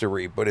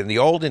history. But in the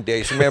olden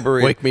days,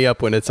 remember, Wake me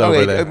up when it's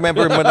over there.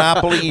 Remember in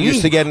Monopoly, you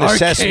used to get an Arcane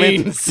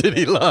assessment.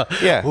 city law.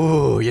 Yeah.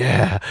 Ooh,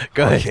 yeah.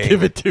 Go ahead, Okay.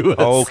 give it to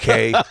us.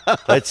 Okay,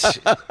 let's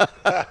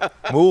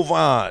move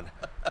on.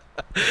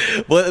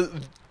 Well,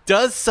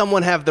 Does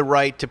someone have the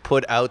right to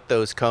put out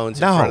those cones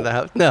in No. front of the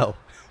house? No.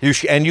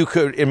 And you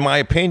could, in my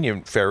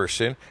opinion,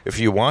 Ferguson, if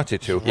you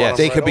wanted to, Yes.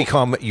 they could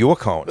become your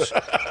cones.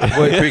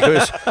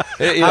 Because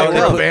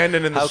They're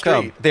abandoned in the How street.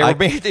 come? they're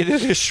abandoned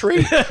in the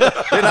street.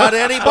 They're not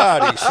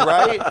anybody's,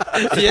 right?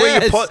 It's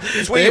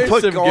Yes. where you There's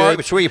put some garbage. good-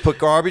 It's where you put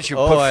garbage. You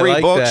Oh, put I free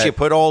like books. that. You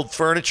put old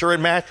furniture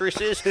and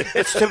mattresses.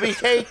 It's to be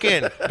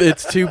taken.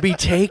 It's to be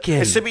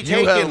taken. It's to be You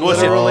taken. have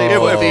Listen, literally if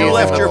put you these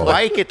left in your the-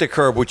 bike at the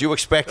curb, would you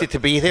expect it to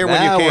be there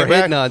when Now you came we're back?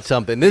 hitting on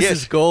something. This Yes.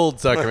 is gold,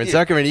 Zuckerman.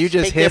 Zuckerman, you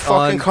just Take their hit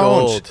on fucking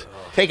cones. gold.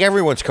 Take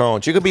everyone's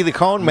cones. You could be the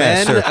cone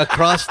Men master.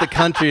 across the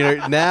country,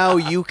 now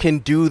you can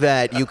do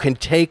that. You can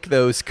take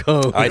those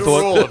cones. I New thought-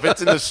 rule, if it's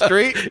in the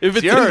street, if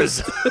it's yours.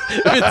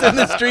 if it's in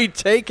the street,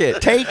 take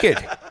it. Take it.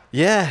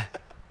 Yeah.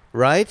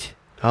 Right?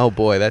 Oh,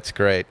 boy, that's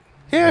great.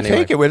 Yeah, Anyway.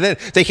 take it. Well, then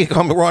they can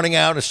come running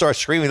out and start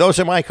screaming, "Those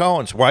are my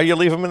cones. Why do you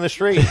leave them in the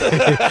street?"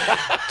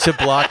 To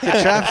block the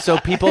traffic so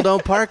people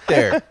don't park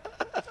there.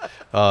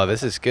 Oh,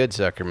 this is good,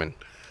 Zuckerman.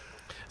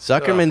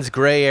 Zuckerman's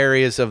gray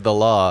areas of the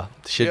law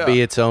should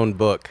be its own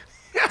book.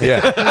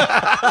 Yeah.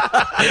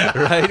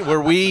 Right?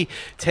 Where we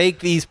take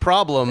these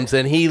problems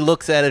and he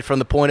looks at it from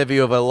the point of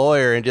view of a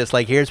lawyer and just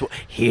like, here's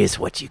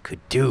what you could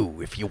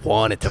do if you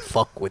wanted to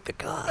fuck with the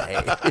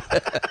guy.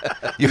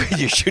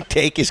 You should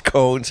take his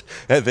cones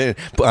and then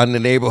on the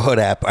neighborhood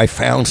app, I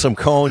found some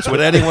cones.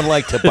 Would anyone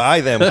like to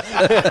buy them?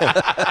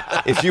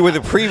 If you were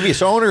the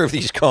previous owner of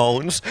these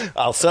cones,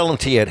 I'll sell them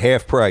to you at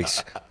half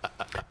price.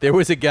 There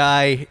was a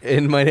guy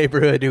in my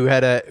neighborhood who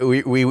had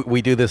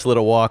we do this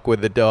little walk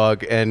with the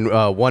dog, and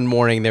one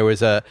morning there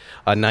was a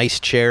nice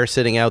chair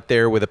sitting out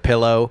there with a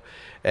pillow,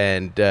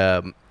 and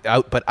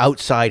but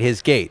outside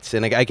his gates,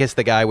 and I guess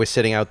the guy was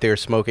sitting out there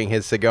smoking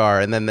his cigar,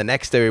 and then the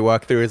next day we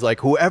walked through, he's like,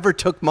 "Whoever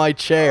took my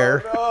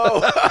chair,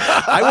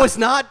 I was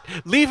not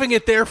leaving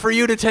it there for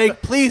you to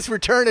take. Please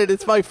return it.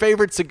 It's my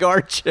favorite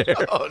cigar chair."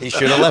 He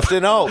should have left a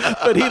note.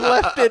 But he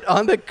left it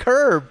on the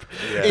curb.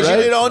 Isn't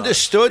it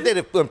understood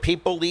that when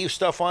people leave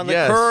stuff on the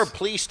Yes. curb,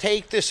 please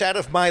take this out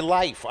of my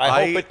life.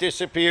 I hope it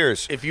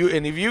disappears. If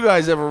you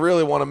guys ever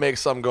really want to make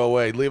something go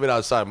away, leave it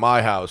outside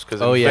my house.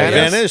 Because Oh, yeah,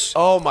 yeah. Venice?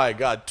 Oh my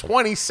God,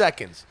 20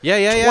 seconds.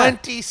 Yeah.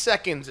 20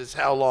 seconds is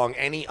how long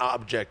any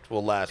object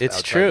will last. It's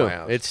outside true. My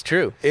house. It's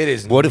true. It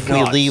is. What if we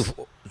nuts. leave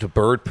the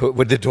bird put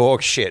with the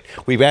dog shit?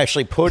 We've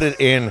actually put it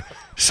in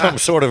some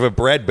sort of a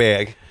bread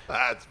bag.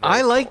 That's very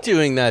I like cool.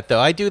 doing that, though.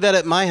 I do that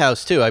at my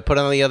house, too. I put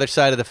it on the other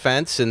side of the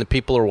fence, and the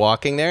people are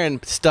walking there,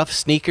 and stuff,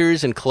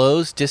 sneakers and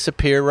clothes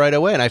disappear right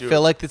away, and I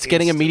feel like it's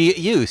getting immediate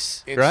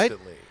use, right?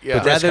 Instantly. Yeah.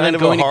 But that's rather kind than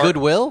of a going to hard-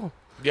 Goodwill?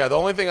 Yeah, the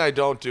only thing I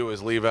don't do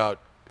is leave out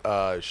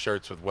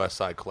shirts with West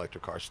Side Collector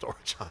Car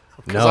Storage on them.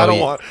 'Cause No, I don't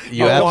you- want.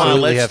 you I don't Come want- on,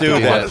 absolutely let's have to do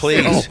do that, that.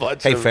 please. A whole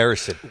bunch Hey, of-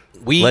 Ferguson,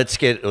 We- let's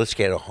get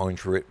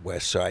 100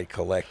 West Side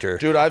Collector.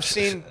 Dude, I've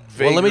seen.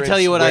 Well, let me tell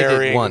you what I did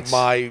wearing once.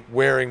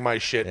 Wearing my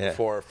shit Yeah.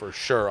 for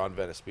sure on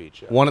Venice Beach.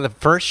 Yeah. One of the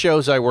first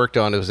shows I worked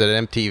on was at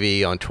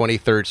MTV on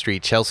 23rd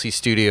Street, Chelsea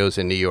Studios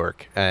in New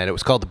York, and it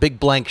was called The Big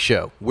Blank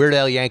Show. Weird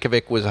Al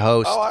Yankovic was a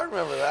host. Oh, I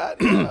remember that.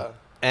 Yeah.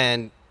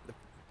 And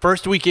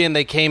first weekend,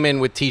 they came in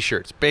with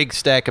T-shirts, big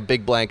stack of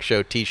Big Blank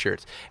Show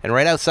T-shirts. And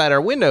right outside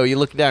our window, you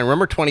look down.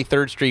 Remember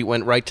 23rd Street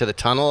went right to the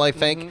tunnel, I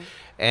think? Mm-hmm.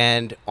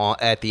 And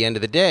at the end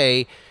of the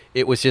day,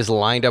 it was just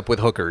lined up with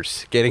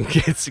hookers, getting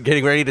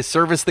ready to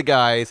service the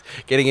guys,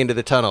 getting into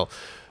the tunnel.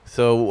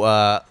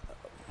 So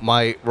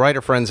my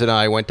writer friends and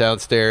I went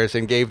downstairs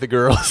and gave the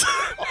girls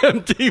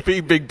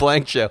MTV Big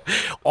Blank Show.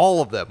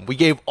 All of them. We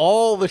gave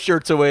all the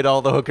shirts away to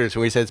all the hookers.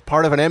 And we said, it's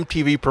part of an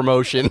MTV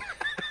promotion.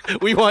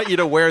 We want you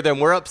to wear them.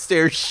 We're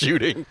upstairs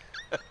shooting.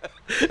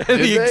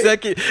 And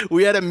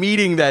we had a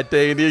meeting that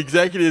day, and the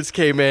executives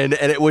came in,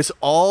 and it was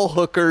all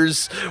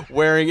hookers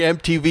wearing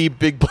MTV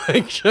Big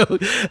Blank Show.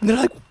 And they're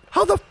like,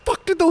 how the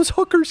fuck did those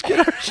hookers get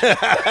our shit?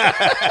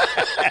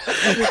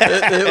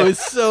 It was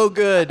so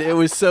good. It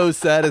was so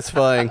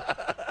satisfying.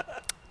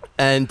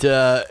 And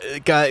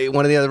guy,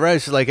 one of the other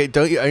writers was like, hey,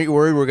 aren't you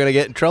worried we're going to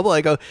get in trouble?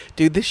 I go,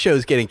 dude, this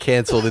show's getting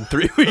canceled in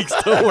 3 weeks.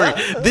 Don't worry.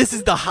 This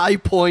is the high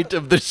point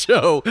of the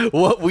show,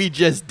 what we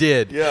just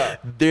did. Yeah.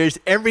 There's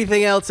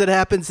everything else that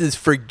happens is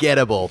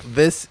forgettable.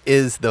 This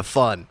is the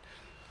fun.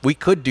 We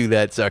could do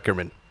that,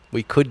 Zuckerman.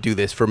 We could do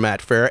this for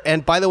Matt Farah.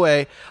 And by the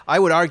way, I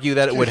would argue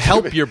that it would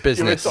help your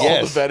business. Give it to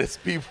all the Venice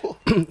people.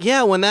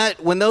 Yeah, when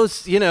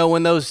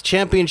those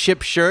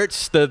championship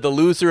shirts, the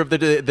loser of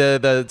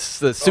the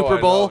Super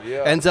I Bowl know,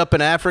 yeah. ends up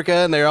in Africa,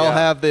 and they all Yeah.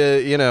 have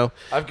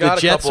I've got the a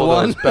Jets couple of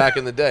won. those back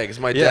in the day because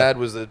my Yeah. dad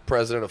was the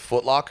president of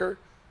Foot Locker,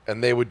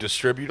 and they would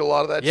distribute a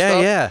lot of that Yeah,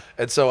 stuff. yeah.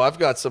 And so I've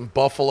got some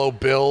Buffalo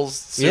Bills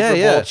Super Yeah, Bowl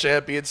yeah.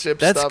 championship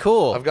That's stuff.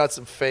 cool. I've got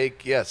some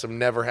some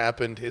never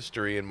happened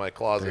history in my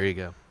closet. There you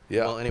go.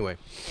 Yeah. Well, anyway,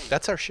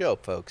 that's our show,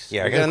 folks.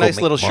 Yeah, I we gotta got a go nice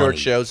make little short money.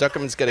 show.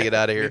 Zuckerman's got to get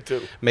out of here,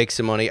 too. make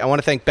some money. I want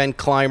to thank Ben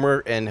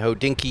Clymer and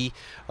Hodinky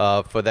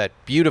for that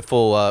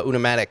beautiful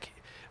Unimatic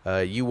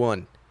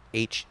U1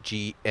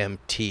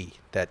 HGMT.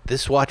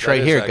 This watch That right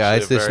is here, actually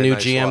guys. a This very new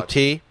nice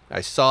GMT.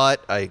 I saw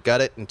it. I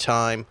got it in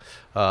time.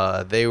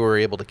 They were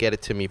able to get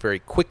it to me very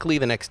quickly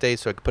the next day,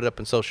 so I could put it up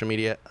on social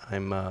media.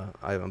 I'm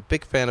a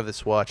big fan of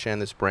this watch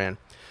and this brand,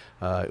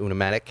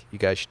 Unimatic. You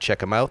guys should check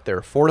them out.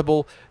 They're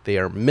affordable. They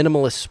are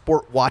minimalist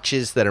sport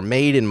watches that are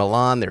made in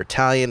Milan. They're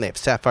Italian. They have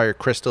sapphire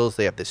crystals.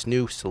 They have this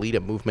new Solita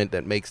movement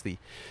that makes the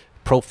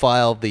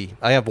profile.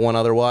 I have one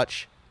other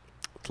watch.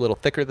 It's a little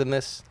thicker than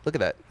this. Look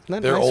at that. Isn't that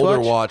a Their nice older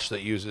watch? watch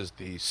that uses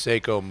the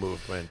Seiko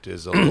movement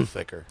is a little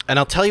thicker. And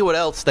I'll tell you what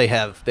else they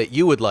have that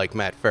you would like,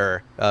 Matt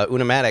Ferrer.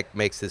 Unimatic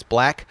makes this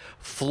black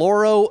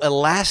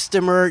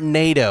fluoroelastomer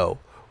NATO,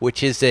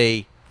 which is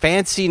a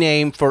fancy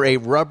name for a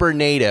rubber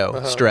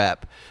NATO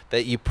strap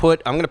that you put.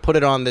 I'm going to put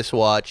it on this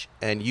watch,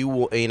 and you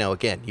will,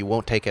 again, you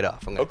won't take it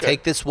off. I'm going to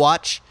take this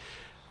watch.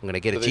 I'm going to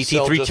get a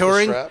GT3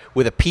 Touring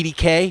with a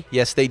PDK.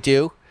 Yes, they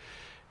do.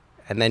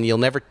 And then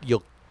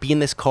you'll be in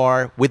this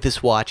car with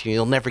this watch, and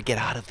you'll never get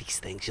out of these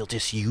things. You'll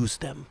just use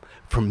them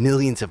for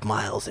millions of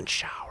miles in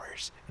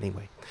showers.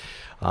 Anyway,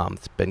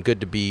 it's been good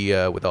to be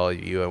with all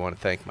of you. I want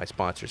to thank my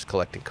sponsors,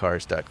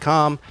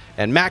 CollectingCars.com,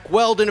 and Mac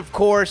Weldon, of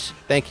course.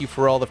 Thank you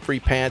for all the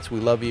free pants. We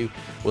love you.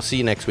 We'll see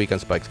you next week on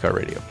Spike's Car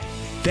Radio.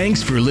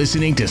 Thanks for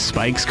listening to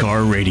Spike's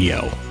Car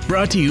Radio,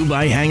 brought to you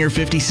by Hangar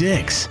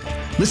 56.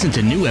 Listen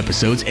to new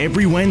episodes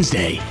every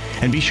Wednesday,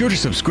 and be sure to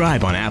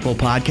subscribe on Apple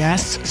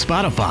Podcasts,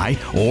 Spotify,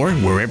 or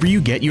wherever you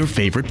get your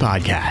favorite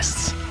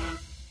podcasts.